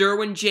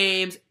 Derwin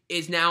James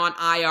is now on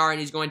IR and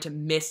he's going to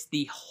miss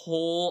the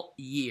whole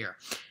year.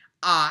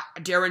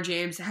 Derwin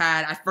James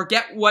had, I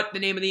forget what the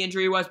name of the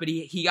injury was, but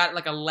he got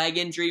like a leg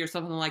injury or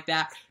something like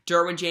that.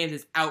 Derwin James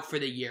is out for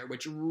the year,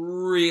 which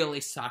really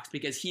sucks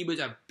because he was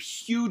a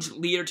huge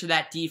leader to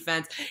that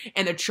defense,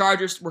 and the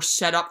Chargers were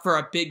set up for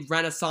a big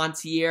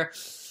renaissance year.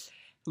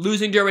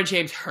 Losing Derwin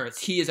James hurts.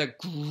 He is a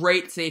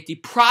great safety,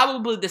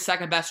 probably the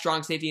second best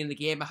strong safety in the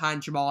game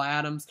behind Jamal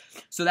Adams,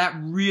 so that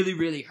really,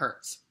 really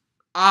hurts.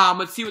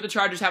 Let's see what the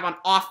Chargers have on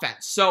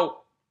offense.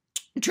 So,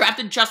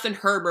 drafted Justin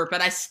Herbert,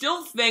 but I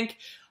still think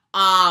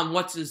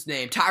what's his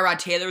name? Tyrod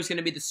Taylor is going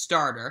to be the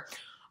starter.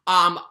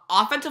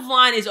 Offensive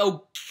line is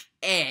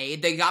okay.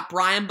 They got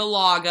Brian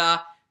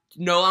Bulaga.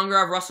 No longer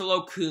have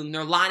Russell Okung.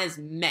 Their line is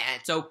meh.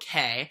 It's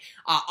okay.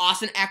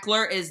 Austin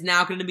Eckler is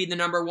now going to be the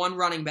 #1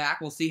 running back.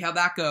 We'll see how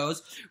that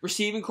goes.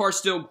 Receiving core is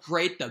still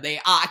great, though.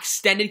 They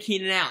extended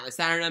Keenan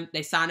Allen.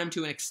 They signed him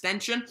to an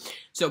extension.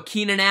 So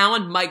Keenan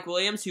Allen, Mike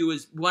Williams, who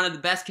is one of the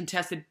best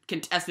contested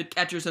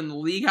catchers in the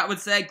league, I would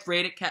say.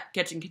 Great at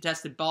catching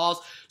contested balls.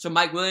 So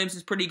Mike Williams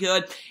is pretty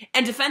good.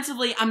 And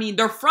defensively, I mean,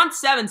 their front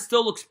seven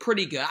still looks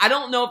pretty good. I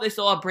don't know if they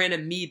still have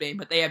Brandon Meebane,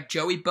 but they have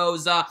Joey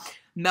Bosa,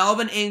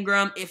 Melvin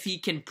Ingram, if he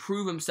can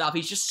prove himself.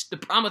 He's just, the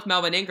problem with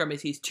Melvin Ingram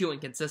is he's too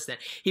inconsistent.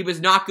 He was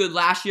not good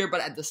last year,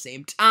 but at the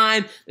same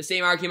time, the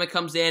same argument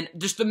comes in.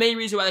 Just the main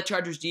reason why the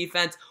Chargers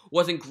defense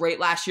wasn't great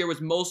last year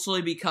was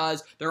mostly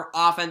because their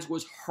offense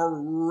was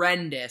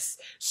horrendous.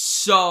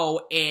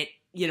 So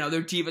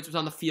their defense was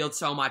on the field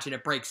so much and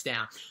it breaks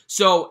down.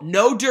 So,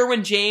 no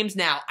Derwin James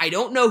now. I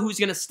don't know who's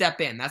going to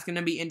step in. That's going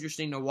to be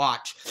interesting to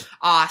watch.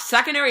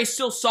 Secondary is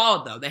still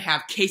solid, though. They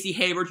have Casey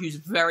Hayward, who's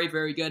very,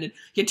 very good and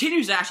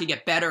continues to actually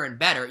get better and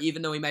better,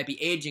 even though he might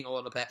be aging a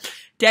little bit.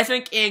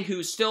 Desmond King,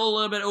 who's still a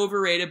little bit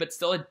overrated, but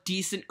still a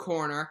decent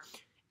corner.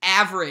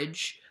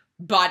 Average.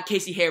 But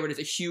Casey Hayward is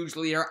a huge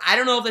leader. I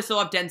don't know if they still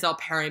have Denzel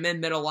Perryman,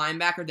 middle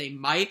linebacker. They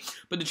might.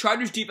 But the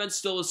Chargers defense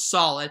still is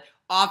solid.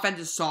 Offense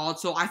is solid,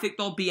 so I think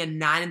they'll be a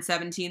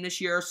 9-17 this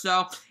year or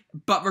so.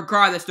 But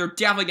regardless, they're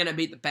definitely going to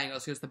beat the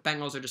Bengals because the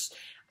Bengals are just,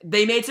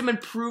 they made some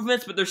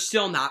improvements, but they're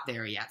still not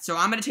there yet. So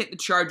I'm going to take the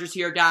Chargers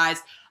here, guys.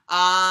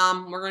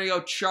 We're going to go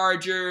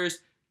Chargers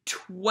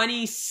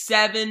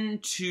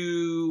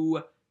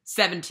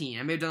 27-17.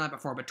 I may have done that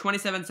before, but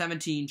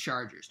 27-17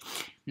 Chargers.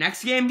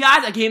 Next game,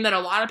 guys, a game that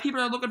a lot of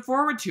people are looking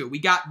forward to. We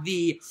got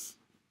the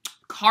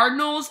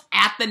Cardinals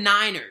at the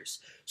Niners.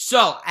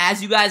 So,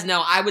 as you guys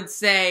know, I would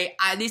say,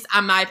 at least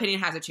in my opinion,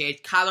 hasn't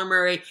changed. Kyler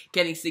Murray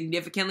getting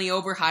significantly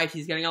overhyped.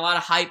 He's getting a lot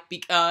of hype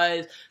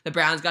because the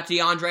Browns got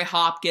DeAndre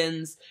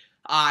Hopkins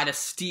at a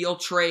steal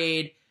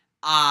trade.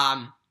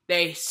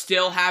 They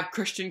still have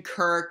Christian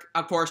Kirk.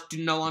 Of course,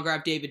 do no longer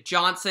have David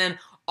Johnson.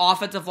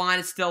 Offensive line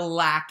is still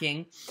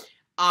lacking.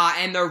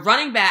 And their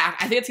running back,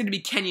 I think it's going to be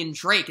Kenyon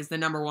Drake is the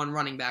 #1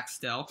 running back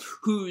still,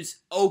 who's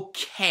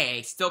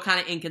okay, still kind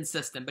of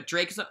inconsistent, but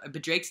Drake's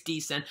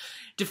decent.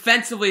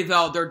 Defensively,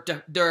 though,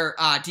 their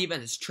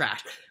defense is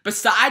trash.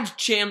 Besides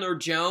Chandler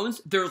Jones,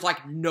 there's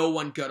like no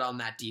one good on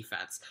that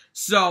defense.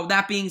 So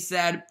that being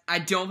said, I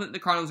don't think the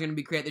Cardinals are going to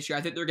be great this year.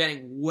 I think they're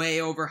getting way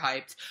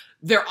overhyped.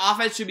 Their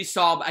offense should be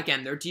solid, but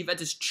again, their defense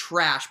is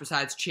trash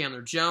besides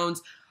Chandler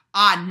Jones.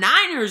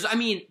 Niners, I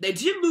mean, they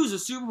did lose a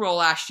Super Bowl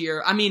last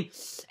year. I mean,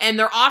 and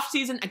their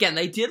offseason, again,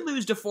 they did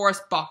lose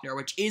DeForest Buckner,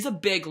 which is a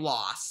big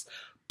loss.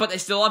 But they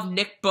still have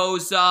Nick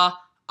Bosa.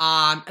 Do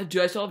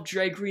I still have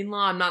Dre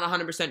Greenlaw? I'm not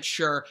 100%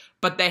 sure.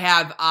 But they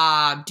have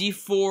Dee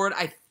Ford,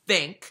 I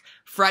think.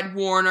 Fred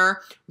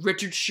Warner,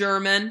 Richard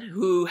Sherman,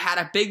 who had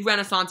a big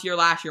renaissance year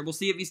last year. We'll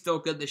see if he's still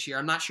good this year.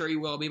 I'm not sure he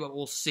will be, but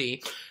we'll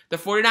see. The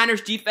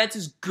 49ers defense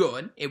is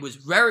good. It was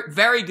very,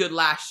 very good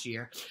last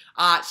year.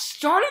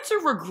 Started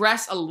to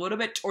regress a little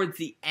bit towards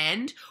the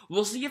end.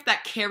 We'll see if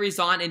that carries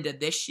on into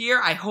this year.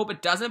 I hope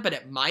it doesn't, but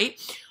it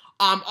might.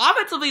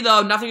 Offensively,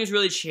 though, nothing has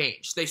really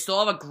changed. They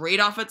still have a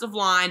great offensive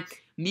line,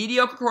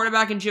 mediocre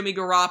quarterback in Jimmy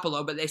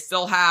Garoppolo, but they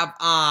still have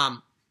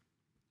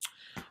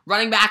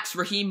running backs,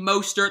 Raheem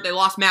Mostert. They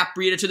lost Matt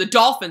Breida to the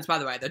Dolphins, by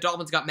the way. The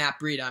Dolphins got Matt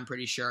Breida, I'm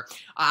pretty sure.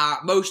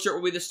 Mostert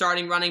will be the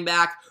starting running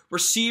back.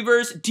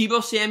 Receivers,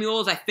 Deebo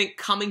Samuel is, I think,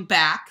 coming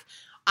back.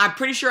 I'm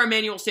pretty sure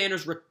Emmanuel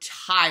Sanders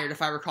retired,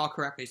 if I recall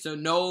correctly. So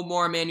no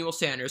more Emmanuel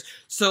Sanders.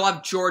 Still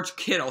have George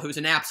Kittle, who's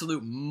an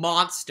absolute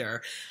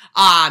monster.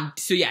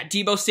 So yeah,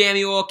 Deebo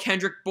Samuel,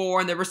 Kendrick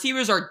Bourne. The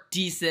receivers are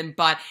decent,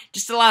 but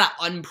just a lot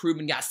of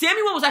unproven guys.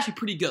 Samuel was actually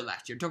pretty good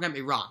last year, don't get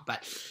me wrong.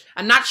 But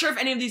I'm not sure if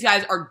any of these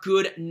guys are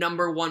good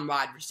 #1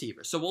 wide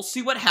receivers. So we'll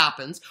see what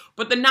happens.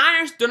 But the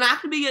Niners, they're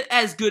not going to be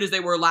as good as they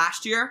were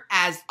last year,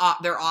 as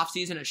their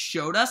offseason has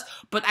showed us.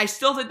 But I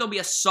still think they'll be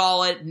a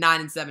solid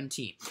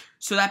 9-17.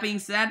 So that being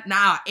said,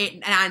 now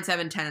 8, 9,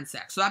 7, 10, and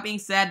 6. So that being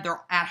said,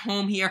 they're at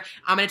home here.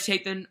 I'm going to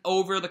take them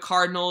over the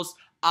Cardinals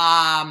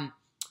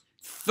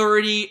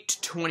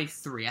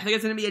 30-23. I think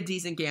it's going to be a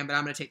decent game, but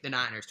I'm going to take the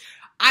Niners.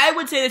 I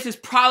would say this is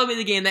probably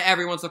the game that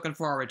everyone's looking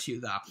forward to,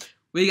 though.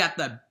 We got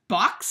the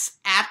Bucs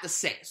at the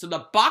Saints. So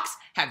the Bucs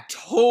have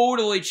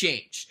totally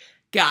changed.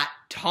 Got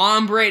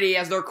Tom Brady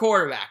as their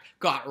quarterback.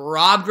 Got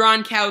Rob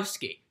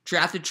Gronkowski.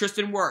 Drafted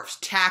Tristan Wirfs,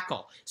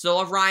 tackle. Still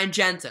have Ryan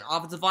Jensen.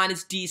 Offensive line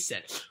is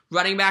decent.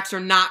 Running backs are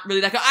not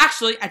really that good.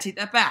 Actually, I take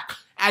that back.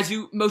 As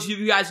most of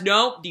you guys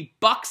know, the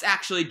Bucs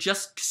actually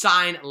just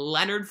signed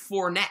Leonard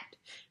Fournette,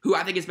 who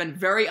I think has been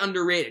very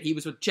underrated. He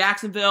was with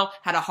Jacksonville,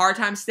 had a hard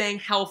time staying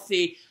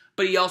healthy,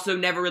 but he also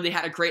never really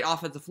had a great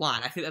offensive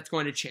line. I think that's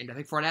going to change. I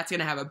think Fournette's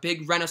going to have a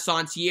big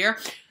renaissance year.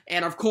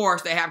 And, of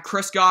course, they have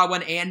Chris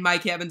Godwin and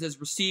Mike Evans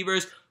as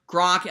receivers,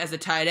 Gronk as a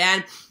tight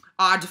end.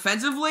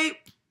 Defensively,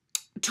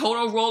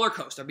 total roller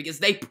coaster because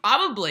they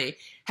probably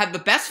have the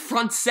best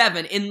front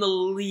seven in the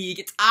league.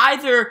 It's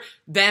either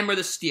them or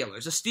the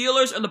Steelers. The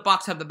Steelers or the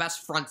Bucs have the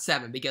best front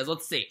seven because,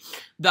 let's see,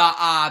 the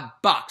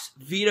Bucs,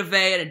 Vita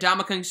Vea and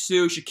Ndamukong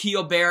Suh,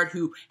 Shaquille Barrett,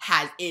 who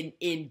has an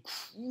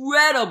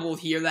incredible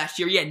year last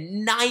year. He had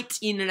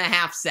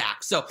 19.5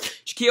 sacks. So,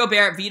 Shaquille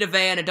Barrett, Vita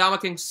Vea, and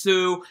Ndamukong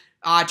Suh,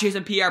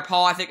 Jason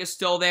Pierre-Paul, I think, is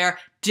still there.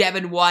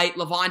 Devin White,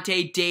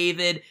 Levante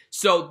David.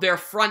 So, their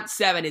front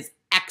seven is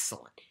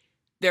excellent.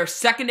 Their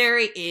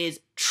secondary is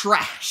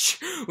trash,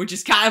 which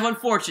is kind of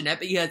unfortunate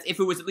because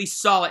if it was at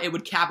least solid, it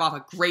would cap off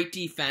a great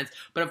defense.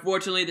 But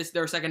unfortunately,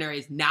 their secondary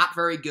is not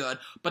very good.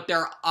 But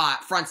their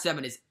front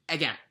seven is,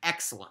 again,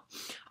 excellent.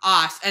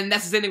 And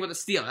that's the same thing with the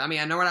Steelers. I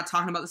mean, I know we're not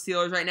talking about the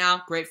Steelers right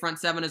now. Great front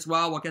seven as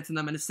well. We'll get to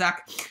them in a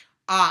sec.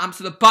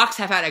 So the Bucs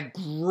have had a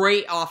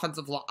great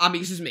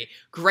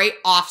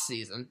great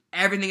offseason.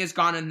 Everything has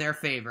gone in their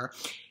favor.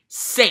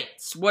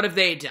 Saints, what have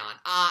they done?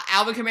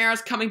 Alvin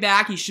Kamara's coming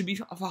back. He should be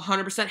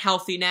 100%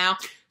 healthy now.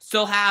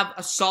 Still have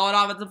a solid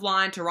offensive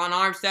line. Teron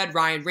Armstead,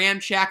 Ryan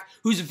Ramczyk,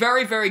 who's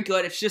very, very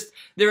good. It's just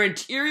their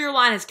interior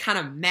line is kind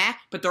of meh,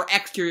 but their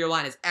exterior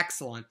line is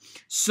excellent.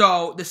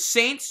 So the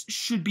Saints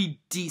should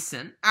be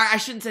decent. I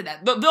shouldn't say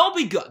that. They'll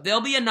be good.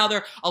 They'll be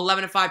another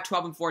 11-5,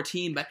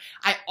 12-14, but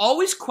I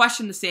always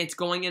question the Saints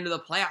going into the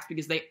playoffs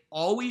because they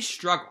always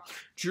struggle.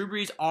 Drew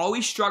Brees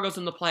always struggles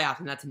in the playoffs,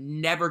 and that's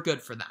never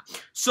good for them.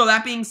 So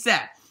that being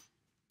said,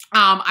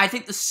 I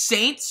think the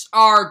Saints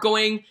are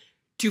going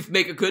to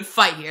make a good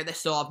fight here. They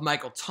still have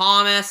Michael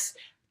Thomas.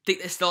 I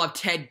think they still have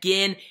Ted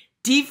Ginn.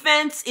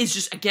 Defense is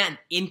just, again,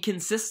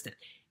 inconsistent.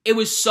 It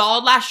was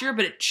solid last year,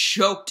 but it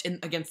choked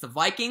against the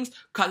Vikings.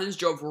 Cousins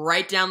drove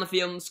right down the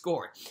field and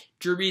scored.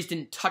 Drew Brees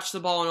didn't touch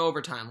the ball in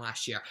overtime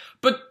last year.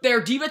 But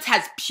their defense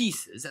has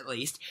pieces, at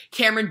least.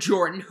 Cameron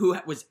Jordan, who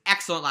was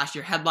excellent last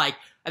year, had I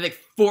think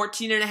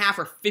 14.5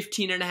 or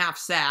 15.5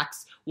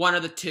 sacks. One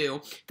of the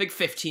two. I think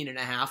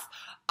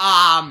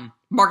 15.5.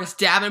 Marcus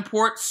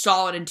Davenport,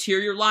 solid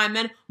interior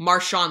lineman.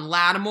 Marshawn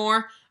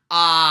Lattimore.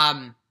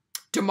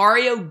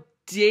 Demario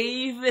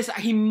Davis,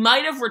 he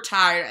might have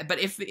retired, but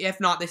if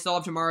not, they still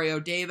have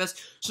Demario Davis.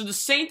 So the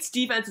Saints'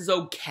 defense is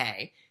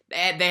okay.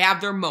 They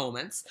have their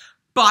moments,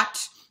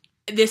 but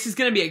this is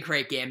going to be a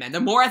great game, man. The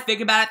more I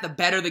think about it, the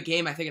better the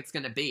game I think it's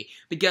going to be.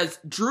 Because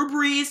Drew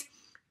Brees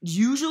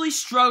usually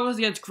struggles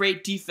against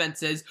great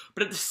defenses,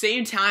 but at the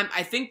same time,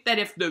 I think that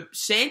if the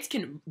Saints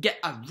can get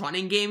a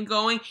running game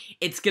going,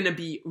 it's going to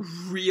be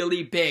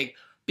really big.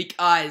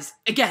 Because,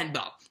 again,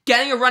 though,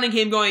 getting a running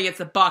game going against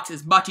the Bucs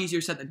is much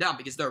easier said than done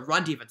because their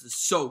run defense is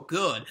so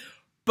good.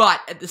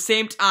 But at the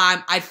same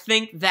time, I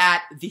think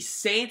that the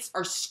Saints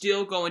are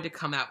still going to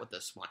come out with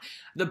this one.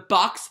 The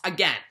Bucs,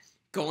 again,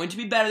 going to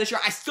be better this year.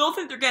 I still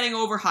think they're getting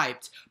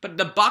overhyped, but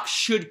the Bucs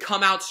should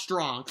come out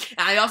strong.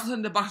 And I also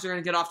think the Bucs are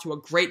going to get off to a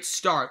great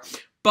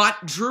start. But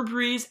Drew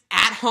Brees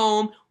at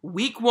home,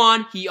 week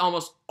 1, he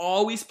almost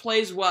always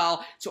plays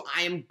well. So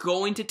I am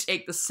going to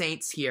take the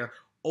Saints here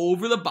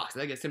over the Bucs. I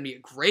think it's going to be a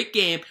great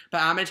game,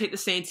 but I'm going to take the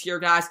Saints here,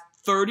 guys.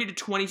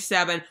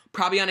 30-27,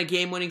 probably on a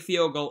game-winning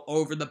field goal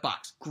over the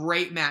Bucs.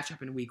 Great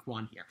matchup in week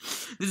 1 here.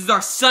 This is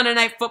our Sunday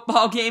Night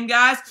Football game,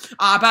 guys.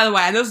 By the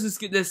way, I know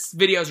this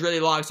video is really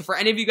long, so for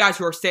any of you guys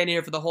who are staying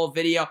here for the whole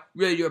video,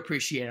 really do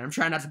appreciate it. I'm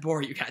trying not to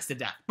bore you guys to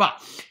death. But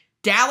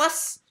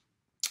Dallas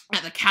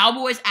at the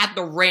Cowboys at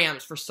the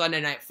Rams for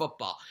Sunday Night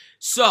Football.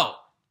 So,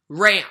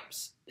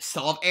 Rams,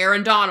 still have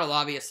Aaron Donald,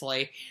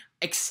 obviously,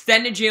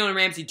 extended Jalen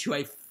Ramsey to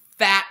a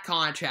fat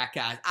contract,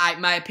 guys.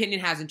 My opinion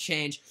hasn't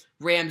changed.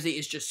 Ramsey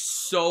is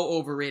just so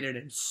overrated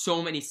in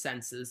so many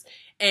senses.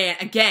 And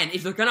again,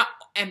 if they're gonna,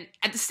 and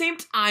at the same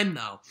time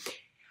though,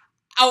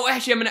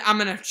 actually I'm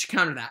gonna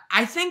counter that.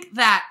 I think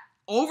that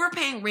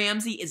overpaying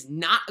Ramsey is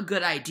not a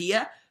good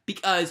idea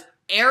because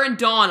Aaron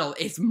Donald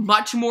is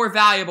much more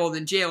valuable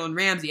than Jalen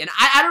Ramsey. And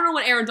I don't know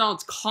what Aaron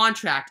Donald's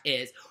contract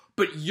is,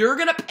 but you're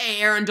going to pay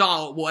Aaron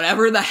Donald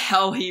whatever the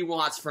hell he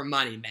wants for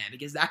money, man,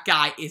 because that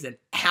guy is an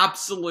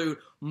absolute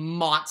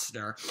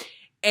monster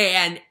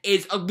and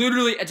is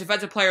literally a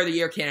Defensive Player of the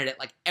Year candidate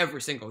like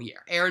every single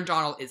year. Aaron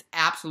Donald is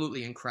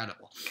absolutely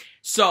incredible.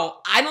 So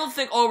I don't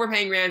think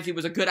overpaying Ramsey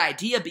was a good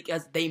idea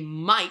because they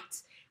might.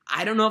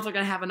 I don't know if they're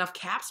going to have enough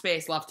cap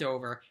space left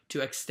over to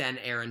extend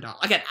Aaron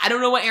Donald. Again, I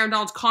don't know what Aaron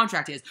Donald's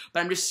contract is,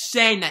 but I'm just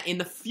saying that in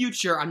the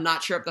future, I'm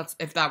not sure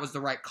if that was the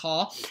right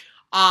call.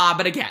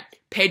 But again,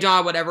 pay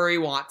John whatever he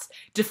wants.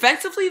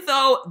 Defensively,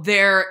 though,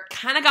 they're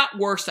kind of got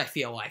worse, I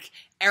feel like.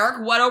 Eric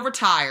Weddle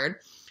retired.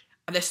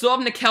 They still have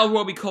Nickel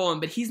Roby-Coleman,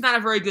 but he's not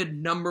a very good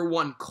number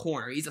one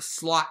corner. He's a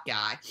slot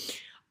guy.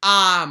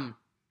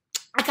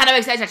 It kind of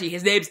makes sense, actually.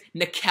 His name's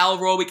Nickel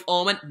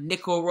Roby-Coleman.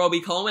 Nickel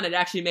Roby-Coleman. It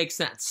actually makes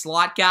sense.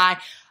 Slot guy.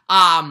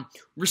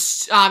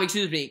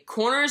 Excuse me.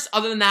 Corners,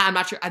 other than that, I'm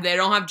not sure. They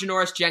don't have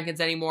Janoris Jenkins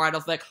anymore, I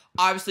don't think.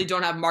 Obviously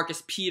don't have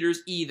Marcus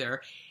Peters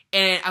either.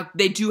 And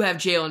they do have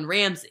Jalen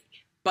Ramsey.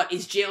 But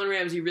is Jalen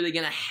Ramsey really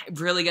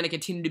gonna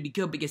continue to be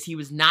good? Because he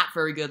was not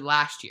very good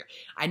last year.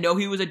 I know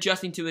he was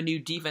adjusting to a new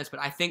defense, but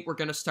I think we're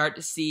gonna start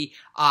to see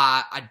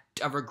a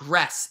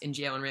regress in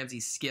Jalen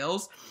Ramsey's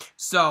skills.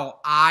 So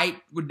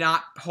I would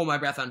not hold my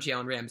breath on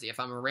Jalen Ramsey if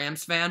I'm a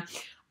Rams fan.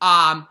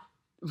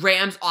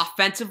 Rams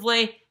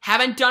offensively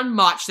haven't done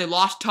much. They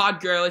lost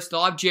Todd Gurley,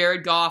 still have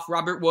Jared Goff,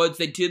 Robert Woods.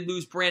 They did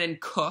lose Brandon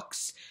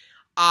Cooks.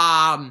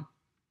 I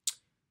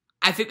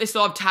think they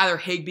still have Tyler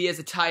Higbee as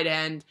a tight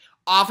end.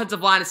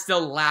 Offensive line is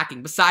still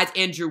lacking. Besides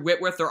Andrew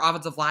Whitworth, their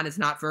offensive line is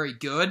not very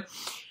good.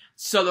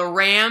 So the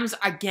Rams,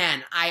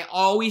 again, I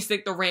always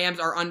think the Rams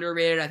are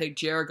underrated. I think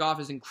Jared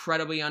Goff is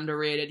incredibly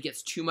underrated.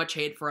 Gets too much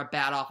hate for a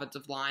bad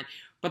offensive line.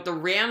 But the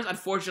Rams,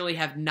 unfortunately,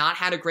 have not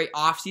had a great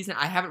offseason.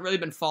 I haven't really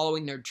been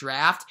following their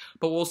draft,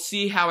 but we'll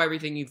see how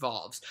everything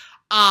evolves.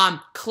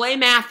 Clay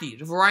Matthews,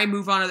 before I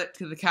move on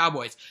to the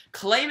Cowboys.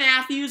 Clay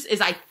Matthews is,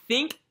 I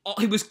think,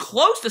 he was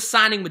close to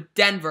signing with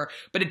Denver,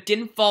 but it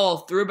didn't follow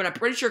through. But I'm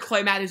pretty sure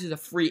Clay Matthews is a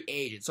free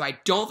agent, so I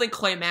don't think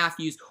Clay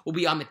Matthews will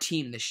be on the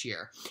team this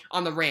year,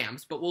 on the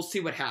Rams, but we'll see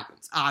what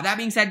happens. That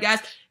being said, guys,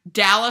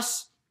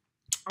 Dallas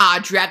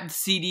drafted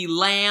CeeDee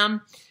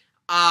Lamb.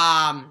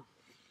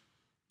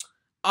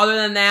 Other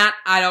than that,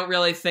 I don't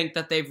really think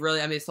that they've really...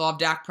 I mean, they still have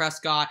Dak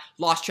Prescott,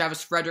 lost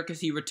Travis Frederick because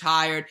he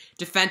retired.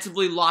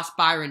 Defensively, lost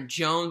Byron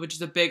Jones, which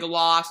is a big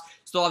loss.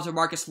 Still have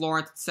Marcus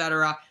Lawrence,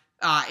 etc.,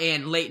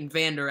 and Leighton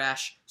Vander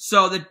Esch.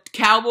 So the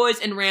Cowboys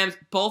and Rams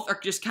both are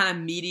just kind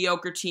of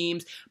mediocre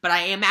teams, but I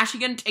am actually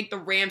going to take the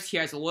Rams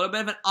here as a little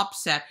bit of an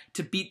upset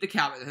to beat the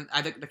Cowboys.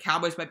 I think the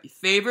Cowboys might be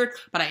favored,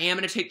 but I am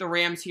going to take the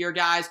Rams here,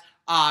 guys.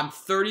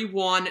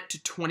 31-27.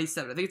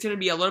 I think it's going to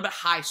be a little bit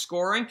high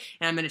scoring,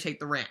 and I'm going to take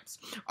the Rams.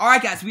 All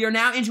right, guys, we are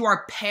now into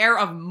our pair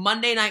of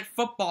Monday Night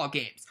Football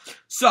games.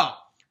 So,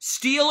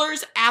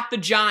 Steelers at the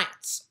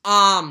Giants.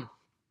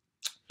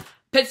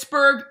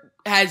 Pittsburgh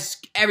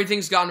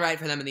everything's gone right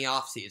for them in the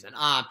offseason.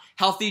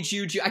 Healthy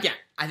Juju, again,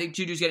 I think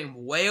Juju's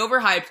getting way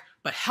overhyped,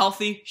 but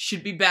healthy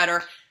should be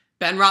better.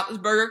 Ben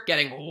Roethlisberger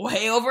getting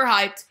way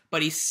overhyped,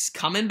 but he's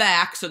coming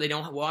back, so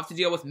we'll have to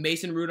deal with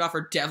Mason Rudolph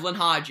or Devlin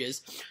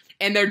Hodges.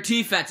 And their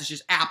defense is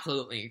just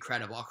absolutely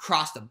incredible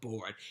across the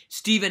board.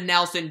 Steven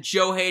Nelson,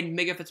 Joe Hayden,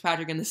 Micah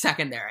Fitzpatrick in the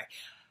secondary.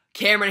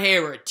 Cameron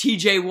Hayward,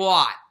 TJ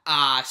Watt,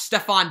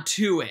 Stephon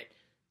Tuitt,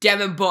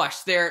 Devin Bush.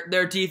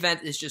 Their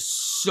defense is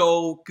just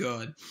so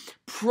good.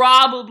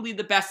 Probably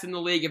the best in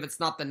the league if it's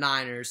not the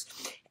Niners.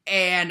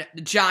 And the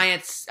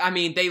Giants, I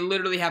mean, they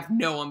literally have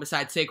no one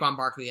besides Saquon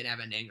Barkley and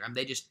Evan Ingram.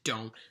 They just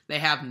don't. They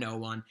have no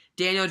one.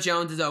 Daniel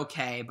Jones is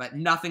okay, but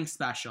nothing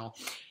special.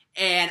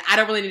 And I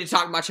don't really need to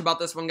talk much about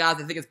this one, guys.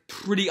 I think it's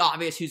pretty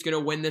obvious who's going to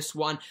win this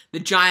one. The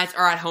Giants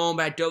are at home,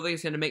 but I don't think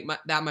it's going to make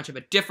that much of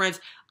a difference.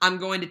 I'm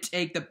going to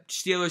take the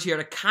Steelers here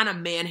to kind of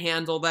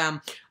manhandle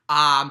them.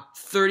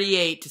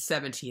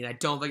 38-17. I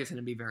don't think it's going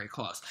to be very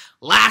close.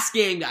 Last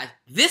game, guys.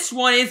 This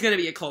one is going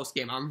to be a close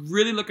game. I'm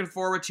really looking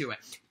forward to it.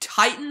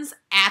 Titans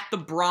at the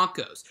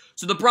Broncos.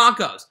 So the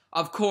Broncos,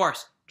 of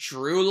course,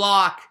 Drew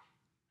Lock,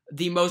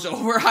 the most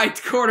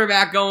overhyped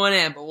quarterback going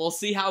in, but we'll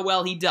see how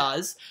well he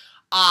does.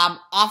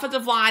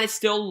 Offensive line is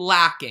still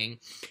lacking.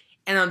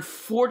 And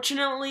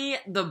unfortunately,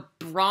 the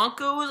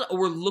Broncos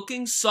were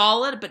looking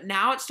solid, but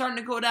now it's starting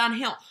to go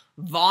downhill.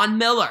 Von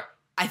Miller,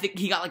 I think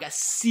he got like a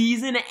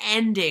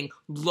season-ending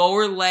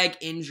lower leg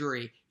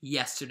injury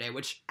yesterday,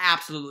 which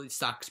absolutely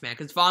sucks, man.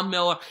 Because Von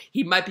Miller,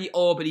 he might be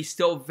old, but he's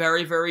still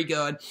very, very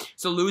good.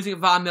 So losing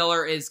Von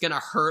Miller is going to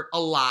hurt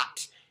a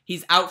lot.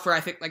 He's out for, I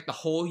think, like the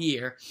whole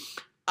year.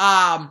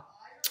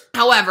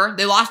 However,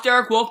 they lost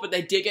Derek Wolfe, but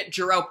they did get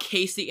Jarrell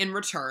Casey in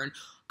return.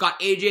 Got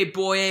AJ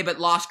Boye, but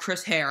lost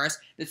Chris Harris.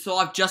 They still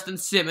have Justin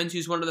Simmons,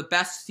 who's one of the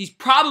best. He's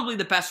probably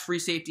the best free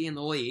safety in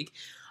the league.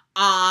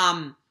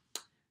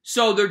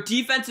 So their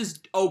defense is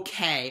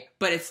okay,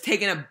 but it's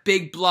taken a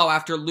big blow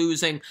after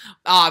losing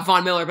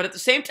Von Miller. But at the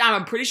same time,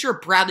 I'm pretty sure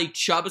Bradley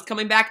Chubb is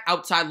coming back,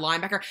 outside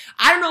linebacker.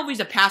 I don't know if he's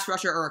a pass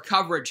rusher or a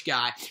coverage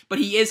guy, but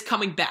he is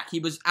coming back.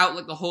 He was out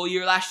like the whole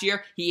year last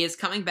year. He is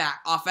coming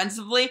back.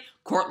 Offensively,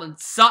 Cortland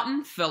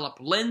Sutton, Phillip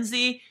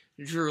Lindsay,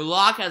 Drew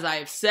Lock, as I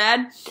have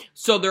said.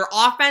 So their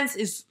offense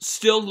is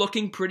still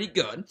looking pretty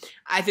good.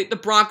 I think the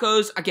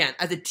Broncos, again,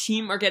 as a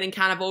team, are getting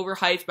kind of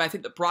overhyped, but I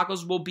think the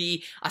Broncos will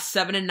be a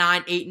 7-9,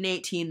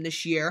 8-8 team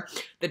this year.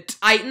 The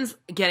Titans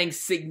getting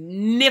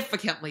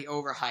significantly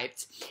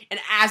overhyped. And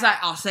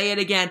I'll say it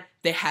again,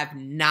 they have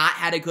not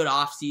had a good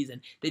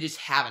offseason. They just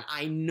haven't.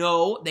 I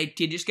know they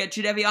did just get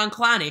Jadeveon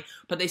Clowney,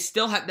 but they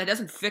still have, that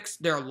doesn't fix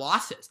their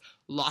losses.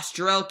 Lost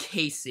Jarrell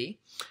Casey,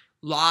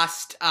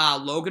 lost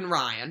Logan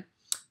Ryan,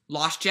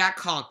 lost Jack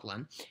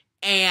Conklin,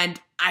 and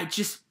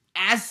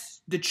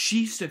as the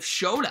Chiefs have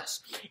showed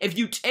us, if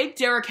you take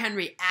Derrick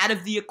Henry out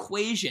of the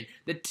equation,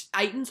 the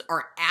Titans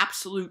are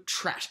absolute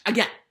trash.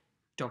 Again,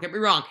 don't get me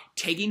wrong,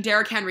 taking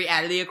Derrick Henry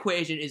out of the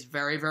equation is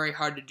very, very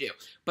hard to do.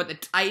 But the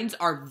Titans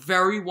are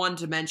very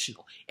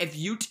one-dimensional. If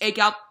you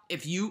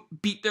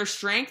beat their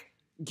strength,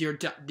 you're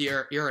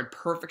in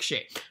perfect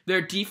shape.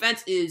 Their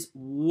defense is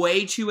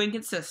way too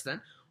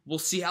inconsistent. We'll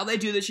see how they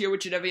do this year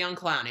with Jadeveon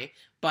Clowney.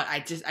 But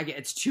again,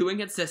 it's too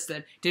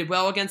inconsistent. Did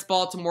well against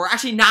Baltimore.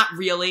 Actually, not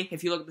really,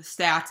 if you look at the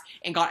stats,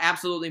 and got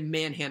absolutely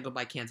manhandled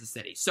by Kansas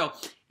City. So,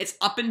 it's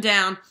up and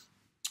down,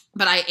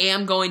 but I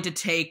am going to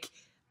take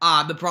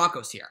the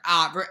Broncos here.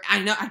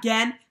 I know,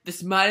 again,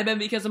 this might have been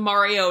because of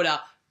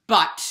Mariota,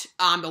 but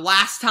the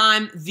last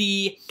time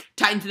the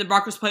Titans and the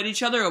Broncos played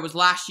each other, it was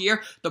last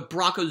year, the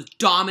Broncos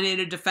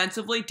dominated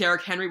defensively.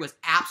 Derrick Henry was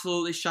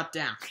absolutely shut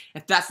down.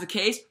 If that's the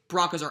case,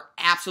 Broncos are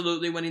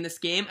absolutely winning this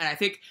game, and I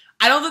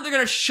don't think they're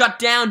going to shut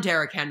down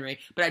Derrick Henry,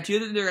 but I do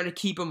think they're going to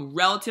keep him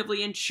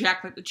relatively in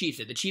check like the Chiefs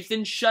did. The Chiefs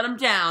didn't shut him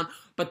down,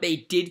 but they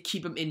did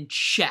keep him in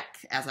check,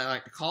 as I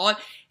like to call it.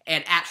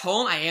 And at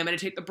home, I am going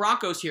to take the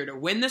Broncos here to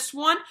win this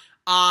one.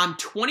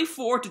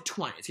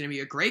 24-20. It's going to be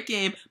a great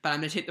game, but I'm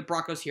going to take the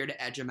Broncos here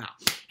to edge them out.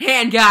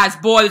 And guys,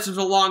 boy, this was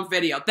a long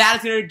video. That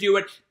is going to do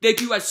it.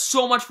 Thank you guys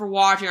so much for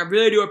watching. I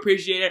really do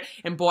appreciate it.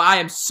 And boy, I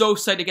am so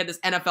excited to get this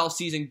NFL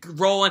season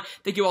rolling.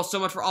 Thank you all so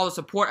much for all the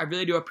support. I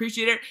really do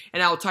appreciate it.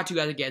 And I will talk to you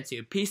guys again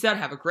soon. Peace out.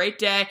 Have a great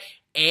day.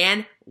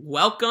 And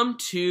welcome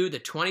to the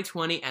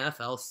 2020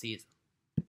 NFL season.